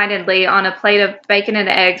absent-mindedly on a plate of bacon and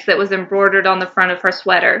eggs that was embroidered on the front of her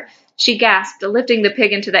sweater. She gasped, lifting the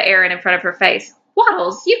pig into the air and in front of her face.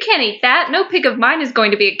 Waddles, you can't eat that. No pig of mine is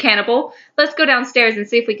going to be a cannibal. Let's go downstairs and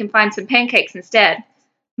see if we can find some pancakes instead.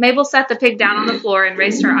 Mabel sat the pig down on the floor and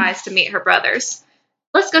raised her eyes to meet her brother's.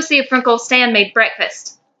 Let's go see if Uncle Stan made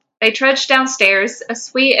breakfast. They trudged downstairs, a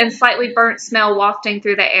sweet and slightly burnt smell wafting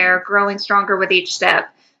through the air, growing stronger with each step.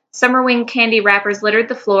 Summerwing candy wrappers littered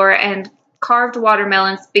the floor, and carved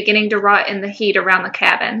watermelons beginning to rot in the heat around the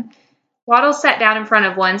cabin. Waddles sat down in front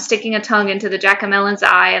of one, sticking a tongue into the jack-o'-melon's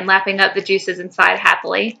eye and lapping up the juices inside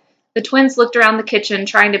happily. The twins looked around the kitchen,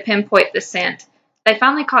 trying to pinpoint the scent. They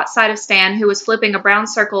finally caught sight of Stan, who was flipping a brown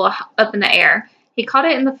circle up in the air. He caught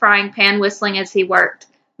it in the frying pan, whistling as he worked.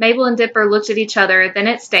 Mabel and Dipper looked at each other, then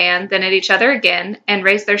at Stan, then at each other again, and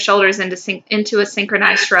raised their shoulders into a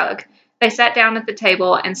synchronized shrug. They sat down at the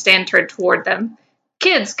table, and Stan turned toward them.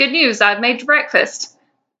 Kids, good news, I've made breakfast.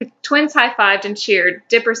 The twins high-fived and cheered.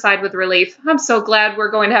 Dipper sighed with relief. I'm so glad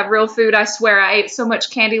we're going to have real food. I swear I ate so much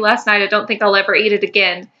candy last night I don't think I'll ever eat it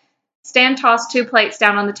again. Stan tossed 2 plates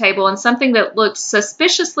down on the table, and something that looked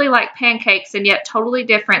suspiciously like pancakes and yet totally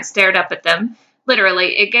different stared up at them.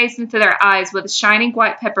 Literally, it gazed into their eyes with shining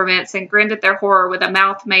white peppermints and grinned at their horror with a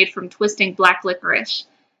mouth made from twisting black licorice.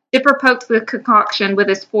 Dipper poked the concoction with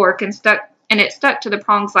his fork and it stuck to the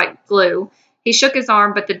prongs like glue. He shook his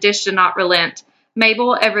arm, but the dish did not relent.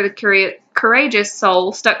 Mabel, ever the courageous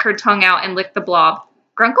soul, stuck her tongue out and licked the blob.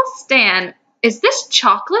 Grunkle Stan, is this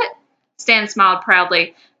chocolate? Stan smiled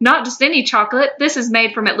proudly. Not just any chocolate. This is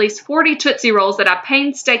made from at least 40 Tootsie Rolls that I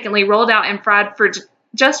painstakingly rolled out and fried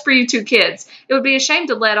just for you 2 kids. It would be a shame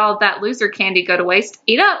to let all of that loser candy go to waste.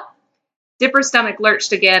 Eat up. Dipper's stomach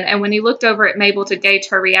lurched again, and when he looked over at Mabel to gauge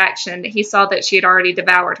her reaction, he saw that she had already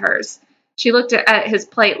devoured hers. She looked at his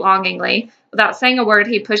plate longingly. Without saying a word,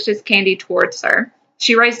 he pushed his candy towards her.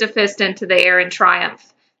 She raised a fist into the air in triumph.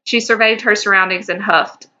 She surveyed her surroundings and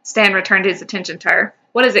huffed. Stan returned his attention to her.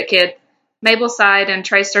 What is it, kid? Mabel sighed and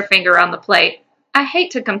traced her finger on the plate. I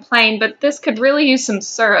hate to complain, but this could really use some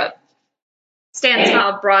syrup. Stan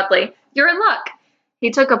smiled broadly. You're in luck. He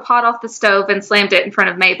took a pot off the stove and slammed it in front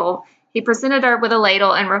of Mabel. He presented her with a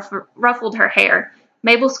ladle and ruffled her hair.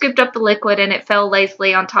 Mabel scooped up the liquid, and it fell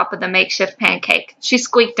lazily on top of the makeshift pancake. She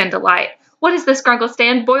squeaked in delight. What is this, Grunkle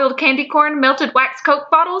Stan? Boiled candy corn? Melted wax Coke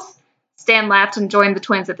bottles? Stan laughed and joined the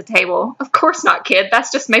twins at the table. Of course not, kid.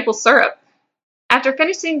 That's just maple syrup. After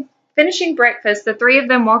finishing breakfast, the 3 of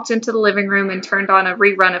them walked into the living room and turned on a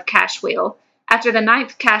rerun of Cash Wheel. After the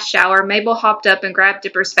 9th cash shower, Mabel hopped up and grabbed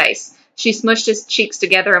Dipper's face. She smushed his cheeks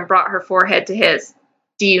together and brought her forehead to his.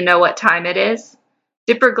 Do you know what time it is?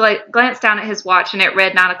 Dipper glanced down at his watch, and it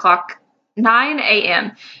read 9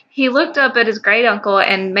 a.m. He looked up at his great uncle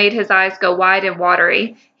and made his eyes go wide and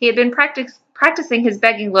watery. He had been Practicing his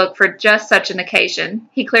begging look for just such an occasion,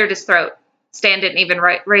 he cleared his throat. Stan didn't even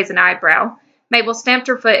raise an eyebrow. Mabel stamped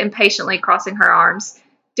her foot impatiently, crossing her arms.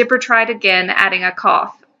 Dipper tried again, adding a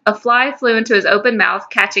cough. A fly flew into his open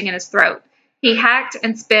mouth, catching in his throat. He hacked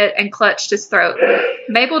and spit and clutched his throat.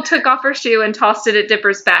 Mabel took off her shoe and tossed it at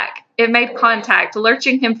Dipper's back. It made contact,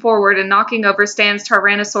 lurching him forward and knocking over Stan's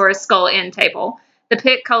Tyrannosaurus skull end table. The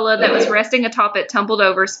pit cola that was resting atop it tumbled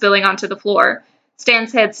over, spilling onto the floor.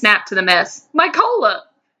 Stan's head snapped to the mess. My cola!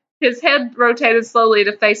 His head rotated slowly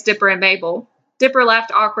to face Dipper and Mabel. Dipper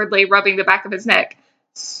laughed awkwardly, rubbing the back of his neck.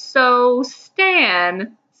 So,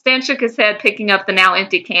 Stan... Stan shook his head, picking up the now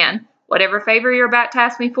empty can. Whatever favor you're about to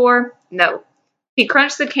ask me for? No. He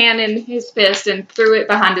crunched the can in his fist and threw it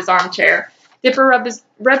behind his armchair. Dipper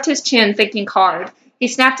rubbed his chin, thinking hard. He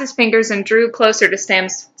snapped his fingers and drew closer to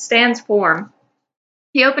Stan's form.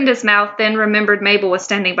 He opened his mouth, then remembered Mabel was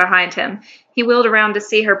standing behind him. He wheeled around to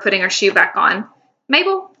see her putting her shoe back on.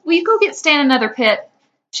 Mabel, will you go get Stan another pit?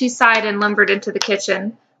 She sighed and lumbered into the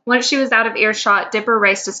kitchen. Once she was out of earshot, Dipper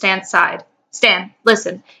raced to Stan's side. Stan,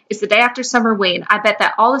 listen, it's the day after Summerween. I bet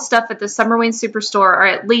that all the stuff at the Summerween Superstore are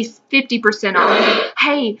at least 50% off.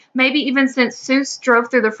 Hey, maybe even since Seuss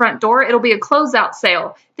drove through the front door, it'll be a closeout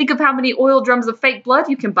sale. Think of how many oil drums of fake blood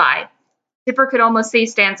you can buy. Dipper could almost see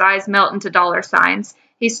Stan's eyes melt into dollar signs.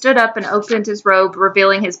 He stood up and opened his robe,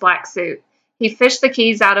 revealing his black suit. He fished the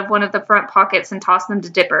keys out of one of the front pockets and tossed them to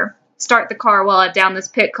Dipper. Start the car while I down this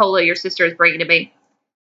pit cola your sister is bringing to me.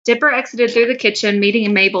 Dipper exited through the kitchen,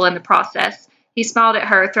 meeting Mabel in the process. He smiled at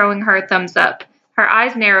her, throwing her a thumbs up. Her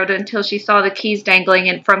eyes narrowed until she saw the keys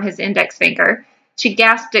dangling from his index finger. She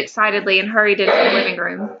gasped excitedly and hurried into the living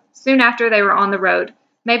room. Soon after, they were on the road.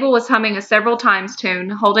 Mabel was humming a several times tune,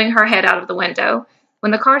 holding her head out of the window.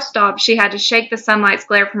 When the car stopped, she had to shake the sunlight's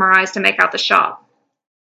glare from her eyes to make out the shop.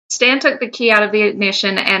 Stan took the key out of the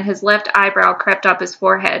ignition, and his left eyebrow crept up his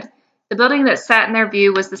forehead. The building that sat in their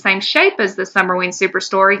view was the same shape as the Summerween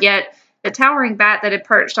Superstore, yet the towering bat that had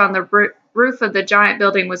perched on the roof of the giant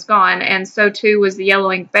building was gone, and so too was the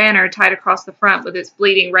yellowing banner tied across the front with its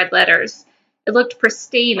bleeding red letters. It looked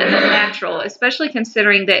pristine and unnatural, especially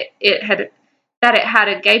considering that it had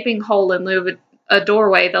a gaping hole in lieu of a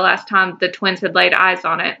doorway the last time the twins had laid eyes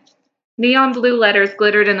on it. Neon blue letters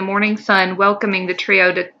glittered in the morning sun, welcoming the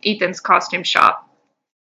trio to Ethan's costume shop.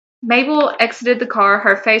 Mabel exited the car,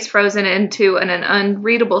 her face frozen into an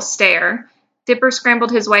unreadable stare. Dipper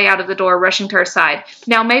scrambled his way out of the door, rushing to her side.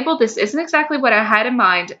 Now, Mabel, this isn't exactly what I had in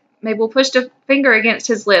mind. Mabel pushed a finger against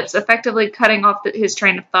his lips, effectively cutting off his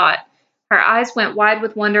train of thought. Her eyes went wide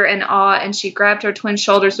with wonder and awe, and she grabbed her twin's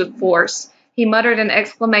shoulders with force. He muttered an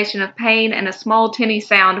exclamation of pain, and a small, tinny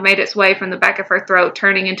sound made its way from the back of her throat,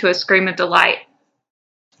 turning into a scream of delight.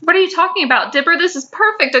 What are you talking about, Dipper? This is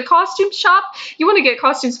perfect. A costume shop? You want to get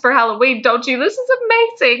costumes for Halloween, don't you? This is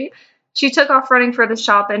amazing. She took off running for the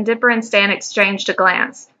shop, and Dipper and Stan exchanged a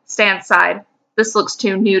glance. Stan sighed. This looks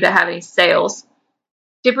too new to have any sales.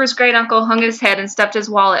 Dipper's great-uncle hung his head and stuffed his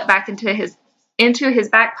wallet back into his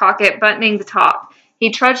back pocket, buttoning the top. He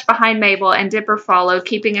trudged behind Mabel, and Dipper followed,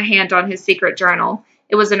 keeping a hand on his secret journal.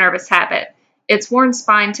 It was a nervous habit. Its worn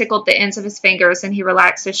spine tickled the ends of his fingers, and he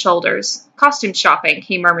relaxed his shoulders. Costume shopping,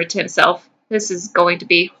 he murmured to himself. This is going to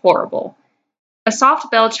be horrible. A soft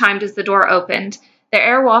bell chimed as the door opened. The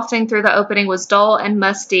air wafting through the opening was dull and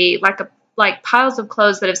musty, like piles of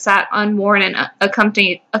clothes that have sat unworn and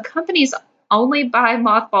accompanied only by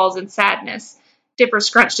mothballs and sadness. Dipper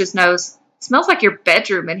scrunched his nose. Smells like your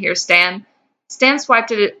bedroom in here, Stan. Stan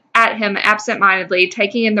swiped it at him absent-mindedly,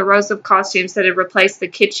 taking in the rows of costumes that had replaced the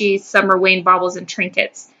kitschy Summerween baubles and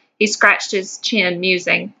trinkets. He scratched his chin,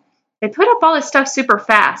 musing. They put up all this stuff super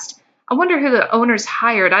fast. I wonder who the owners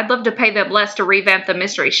hired. I'd love to pay them less to revamp the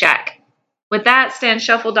Mystery Shack. With that, Stan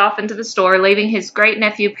shuffled off into the store, leaving his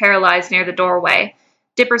great-nephew paralyzed near the doorway.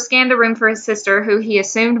 Dipper scanned the room for his sister, who he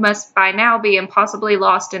assumed must by now be impossibly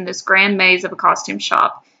lost in this grand maze of a costume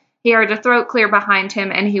shop. He heard a throat clear behind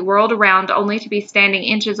him, and he whirled around only to be standing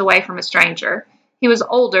inches away from a stranger. He was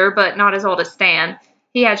older, but not as old as Stan.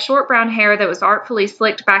 He had short brown hair that was artfully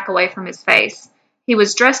slicked back away from his face. He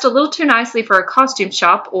was dressed a little too nicely for a costume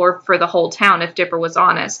shop, or for the whole town if Dipper was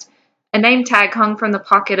honest. A name tag hung from the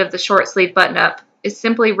pocket of the short-sleeved button-up. It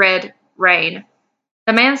simply read, Rain.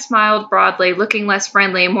 The man smiled broadly, looking less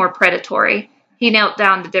friendly and more predatory. He knelt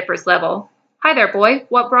down to Dipper's level. Hi there, boy.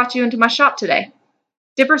 What brought you into my shop today?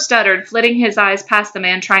 Dipper stuttered, flitting his eyes past the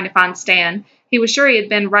man trying to find Stan. He was sure he had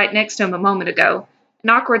been right next to him a moment ago. An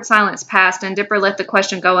awkward silence passed, and Dipper let the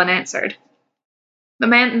question go unanswered. The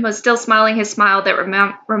man was still smiling his smile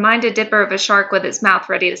that reminded Dipper of a shark with its mouth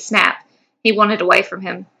ready to snap. He wanted away from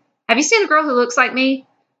him. Have you seen a girl who looks like me?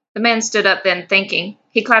 The man stood up then, thinking.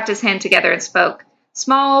 He clapped his hand together and spoke.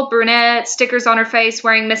 Small, brunette, stickers on her face,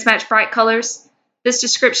 wearing mismatched bright colors. This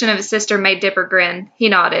description of his sister made Dipper grin. He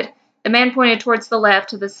nodded. The man pointed towards the left,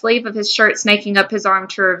 to the sleeve of his shirt snaking up his arm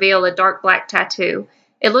to reveal a dark black tattoo.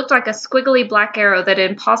 It looked like a squiggly black arrow that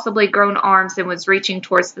had impossibly grown arms and was reaching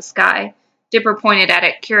towards the sky. Dipper pointed at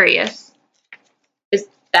it, curious. Is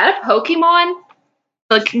that a Pokemon?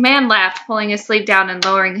 The man laughed, pulling his sleeve down and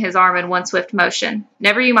lowering his arm in one swift motion.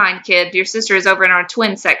 Never you mind, kid. Your sister is over in our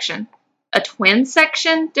twin section. A twin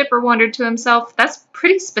section? Dipper wondered to himself. That's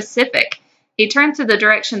pretty specific. He turned to the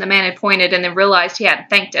direction the man had pointed and then realized he hadn't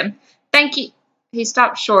thanked him. Thank you. He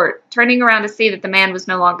stopped short, turning around to see that the man was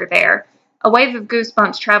no longer there. A wave of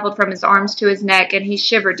goosebumps traveled from his arms to his neck, and he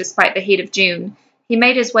shivered despite the heat of June. He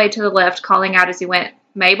made his way to the left, calling out as he went,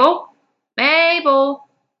 Mabel? Mabel?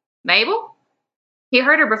 Mabel? He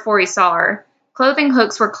heard her before he saw her. Clothing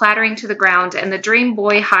hooks were clattering to the ground, and the Dream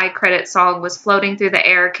Boy High Credit song was floating through the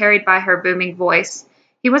air, carried by her booming voice.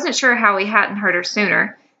 He wasn't sure how he hadn't heard her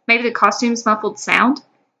sooner. Maybe the costume's muffled sound?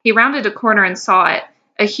 He rounded a corner and saw it.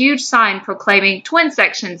 A huge sign proclaiming, Twin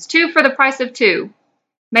sections, 2 for the price of 2.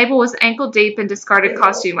 Mabel was ankle-deep in discarded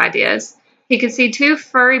costume ideas. He could see 2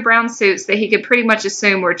 furry brown suits that he could pretty much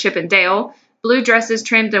assume were Chip and Dale, blue dresses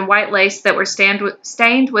trimmed in white lace that were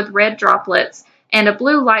stained with red droplets, and a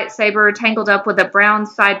blue lightsaber tangled up with a brown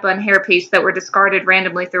side-bun hairpiece that were discarded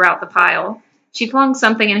randomly throughout the pile. She flung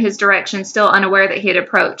something in his direction, still unaware that he had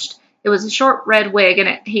approached. It was a short red wig,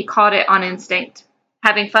 and he caught it on instinct.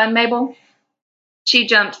 Having fun, Mabel? She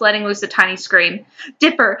jumped, letting loose a tiny scream.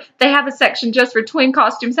 Dipper, they have a section just for twin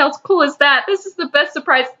costumes. How cool is that? This is the best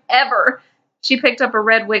surprise ever. She picked up a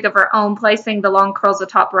red wig of her own, placing the long curls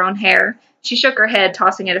atop her own hair. She shook her head,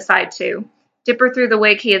 tossing it aside, too. Dipper threw the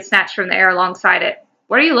wig he had snatched from the air alongside it.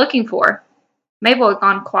 What are you looking for? Mabel had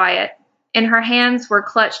gone quiet. In her hands were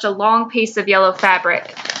clutched a long piece of yellow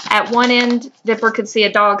fabric. At one end, Dipper could see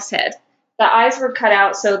a dog's head. The eyes were cut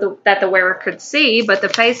out so that the wearer could see, but the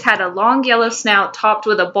face had a long yellow snout topped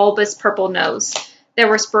with a bulbous purple nose. There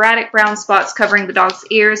were sporadic brown spots covering the dog's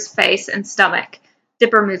ears, face, and stomach.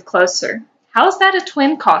 Dipper moved closer. How is that a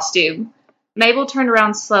twin costume? Mabel turned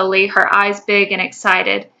around slowly, her eyes big and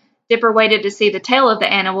excited. Dipper waited to see the tail of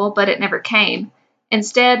the animal, but it never came.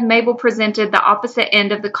 Instead, Mabel presented the opposite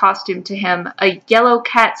end of the costume to him, a yellow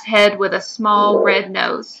cat's head with a small red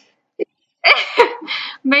nose.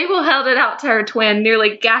 Mabel held it out to her twin,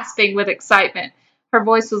 nearly gasping with excitement. Her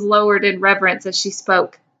voice was lowered in reverence as she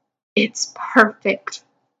spoke. It's perfect.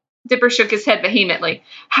 Dipper shook his head vehemently.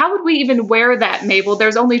 How would we even wear that, Mabel?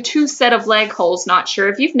 There's only 2 set of leg holes, not sure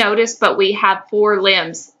if you've noticed, but we have 4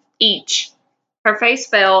 limbs, each. Her face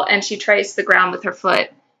fell, and she traced the ground with her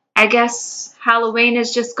foot. I guess Halloween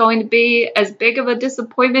is just going to be as big of a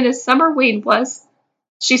disappointment as Summerween was.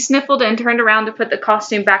 She sniffled and turned around to put the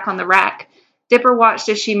costume back on the rack. Dipper watched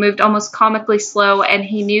as she moved almost comically slow, and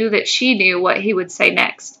he knew that she knew what he would say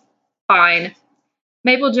next. Fine.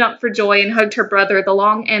 Mabel jumped for joy and hugged her brother, the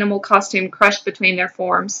long animal costume crushed between their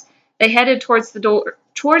forms. They headed towards the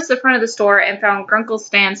front of the store and found Grunkle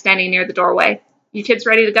Stan standing near the doorway. You kids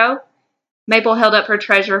ready to go? Mabel held up her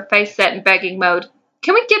treasure, face set in begging mode.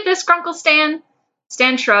 Can we get this, Grunkle Stan?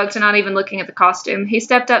 Stan shrugged, not even looking at the costume. He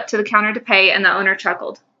stepped up to the counter to pay, and the owner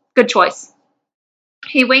chuckled. Good choice.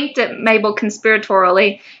 He winked at Mabel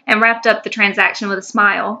conspiratorially and wrapped up the transaction with a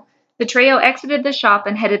smile. The trio exited the shop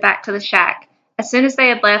and headed back to the shack. As soon as they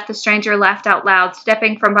had left, the stranger laughed out loud,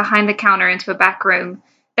 stepping from behind the counter into a back room.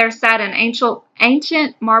 There sat an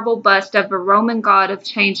ancient marble bust of a Roman god of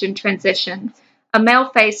change and transition. A male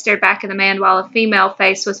face stared back at the man, while a female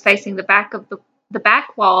face was facing the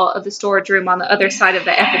back wall of the storage room on the other side of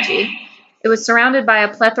the effigy. It was surrounded by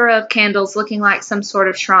a plethora of candles looking like some sort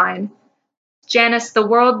of shrine. Janus, the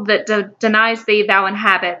world that denies thee thou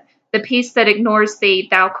inhabit, the peace that ignores thee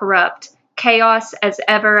thou corrupt. Chaos as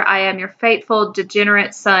ever, I am your faithful,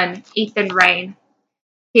 degenerate son, Ethan Rain.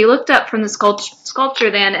 He looked up from the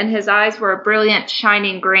sculpture then, and his eyes were a brilliant,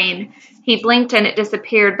 shining green. He blinked and it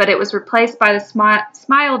disappeared, but it was replaced by the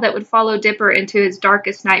smile that would follow Dipper into his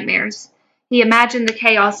darkest nightmares. He imagined the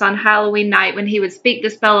chaos on Halloween night when he would speak the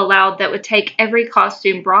spell aloud that would take every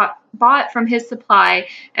costume bought from his supply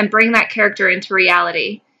and bring that character into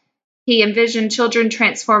reality. He envisioned children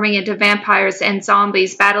transforming into vampires and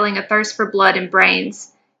zombies battling a thirst for blood and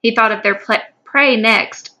brains. He thought of their prey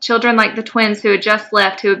next, children like the twins who had just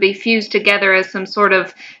left who would be fused together as some sort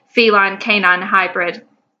of feline-canine hybrid.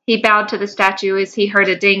 He bowed to the statue as he heard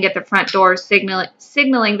a ding at the front door,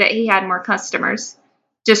 signaling that he had more customers.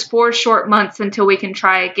 Just 4 short months until we can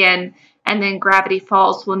try again, and then Gravity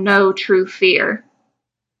Falls will know true fear.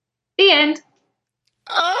 The end.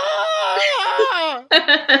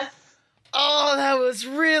 Ah! Oh, that was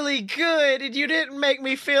really good, and you didn't make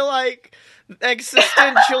me feel like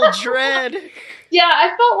existential dread. Yeah,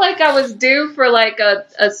 I felt like I was due for like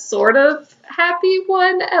a sort of happy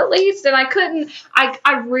one at least, and I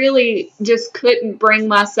really just couldn't bring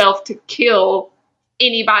myself to kill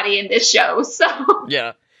anybody in this show, so.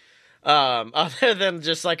 Yeah. Other than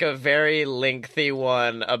just like a very lengthy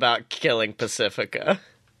one about killing Pacifica.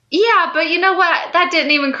 Yeah, but you know what? That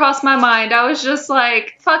didn't even cross my mind. I was just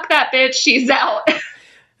like, fuck that bitch, she's out.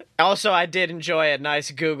 Also, I did enjoy a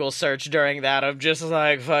nice Google search during that of just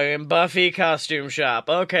like fucking Buffy costume shop.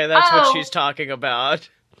 Okay, that's what she's talking about.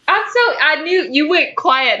 I knew you went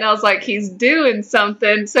quiet and I was like, he's doing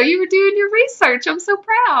something. So you were doing your research. I'm so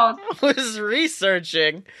proud. I was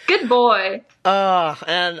researching. Good boy.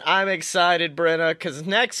 And I'm excited, Brenna, because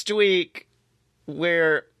next week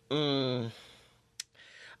we're...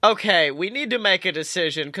 Okay, we need to make a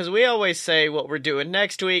decision, because we always say what we're doing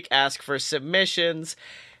next week, ask for submissions,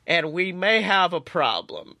 and we may have a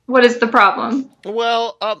problem. What is the problem?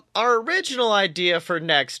 Well, our original idea for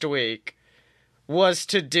next week was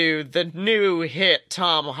to do the new hit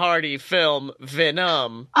Tom Hardy film,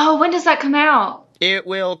 Venom. Oh, when does that come out? It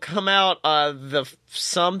will come out, the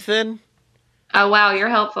something? Oh, wow, you're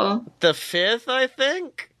helpful. The 5th, I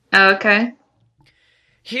think? Okay.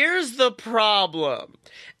 Here's the problem.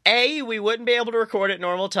 A, we wouldn't be able to record at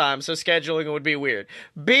normal time, so scheduling would be weird.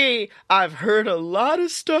 B, I've heard a lot of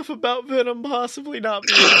stuff about Venom possibly not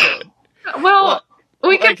being good. Well,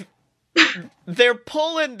 we could... They're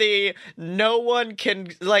pulling the no one can,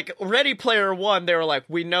 like, Ready Player One, they were like,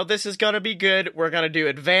 we know this is gonna be good, we're gonna do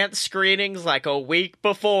advanced screenings like a week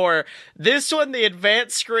before. This one, the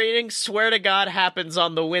advanced screening, swear to God, happens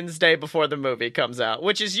on the Wednesday before the movie comes out,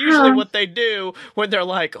 which is usually what they do when they're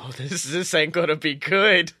like, oh, this ain't gonna be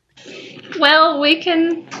good. Well, we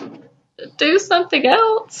can do something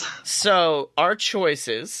else. So, our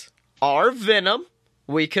choices are Venom.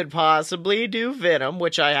 We could possibly do Venom,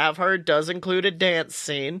 which I have heard does include a dance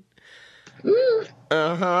scene.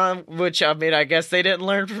 Which, I mean, I guess they didn't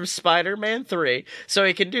learn from Spider-Man 3. So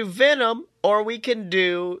we can do Venom, or we can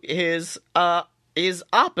do his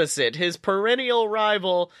opposite, his perennial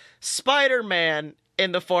rival, Spider-Man,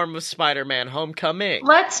 in the form of Spider-Man Homecoming.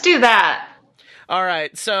 Let's do that.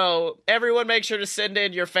 Alright, so everyone make sure to send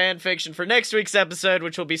in your fan fiction for next week's episode,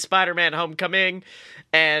 which will be Spider-Man Homecoming,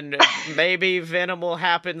 and maybe Venom will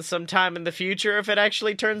happen sometime in the future if it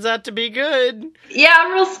actually turns out to be good. Yeah,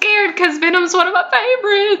 I'm real scared because Venom's one of my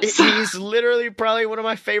favorites. He's literally probably one of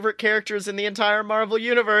my favorite characters in the entire Marvel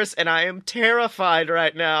Universe, and I am terrified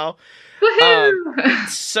right now. Woohoo!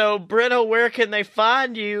 So, Brenna, where can they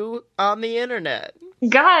find you on the internet?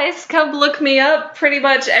 Guys, come look me up pretty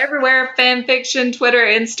much everywhere. Fanfiction, Twitter,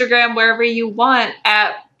 Instagram, wherever you want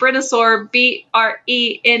at Brennasaur, BRENNASAUR.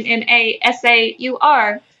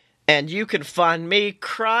 And you can find me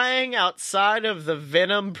crying outside of the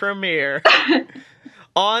Venom premiere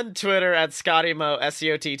on Twitter at ScottyMo,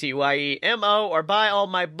 SCOTTYEMO, or buy all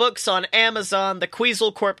my books on Amazon, the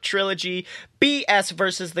Queasel Corp Trilogy, BS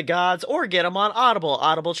versus the Gods, or get them on Audible.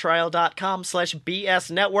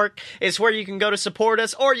 Audibletrial.com/BS Network is where you can go to support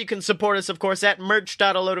us, or you can support us, of course, at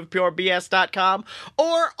merch.aloadofpurebs.com,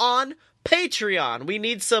 or on Patreon. We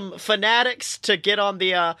need some fanatics to get on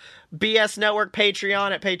the BS Network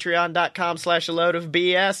Patreon at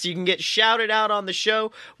patreon.com/aloadofbs. You can get shouted out on the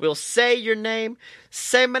show. We'll say your name.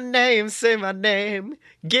 Say my name, say my name.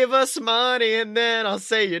 Give us money and then I'll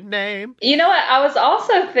say your name. You know what? I was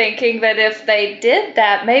also thinking that if they did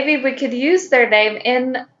that, maybe we could use their name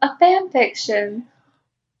in a fan fiction.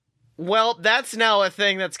 Well, that's now a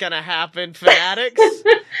thing that's gonna happen, fanatics.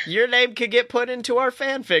 Your name could get put into our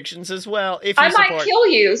fan fictions as well if you support. I might kill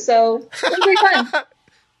you, so it'll be fun.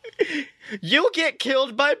 You'll get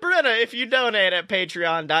killed by Brenna if you donate at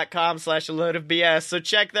patreon.com/aloadofbs. So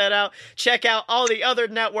check that out. Check out all the other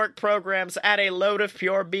network programs at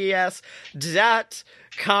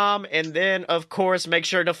aloadofpurebs.com. And then, of course, make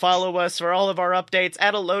sure to follow us for all of our updates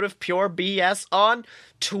at aloadofpurebs on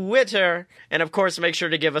Twitter. And, of course, make sure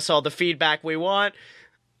to give us all the feedback we want.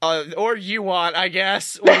 Or you want, I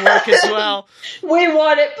guess, would work as well. We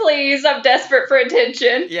want it, please. I'm desperate for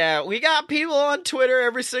attention. Yeah, we got people on Twitter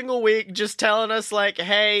every single week just telling us, like,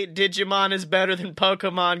 hey, Digimon is better than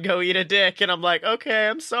Pokemon, go eat a dick. And I'm like, okay,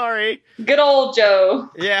 I'm sorry. Good old Joe.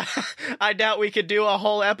 Yeah, I doubt we could do a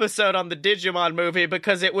whole episode on the Digimon movie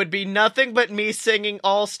because it would be nothing but me singing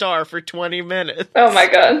All-Star for 20 minutes. Oh my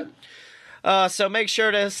god. So make sure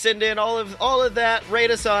to send in all of that, rate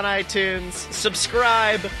us on iTunes,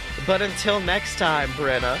 subscribe, but until next time,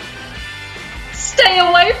 Brenna. Stay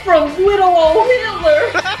away from little old Hitler.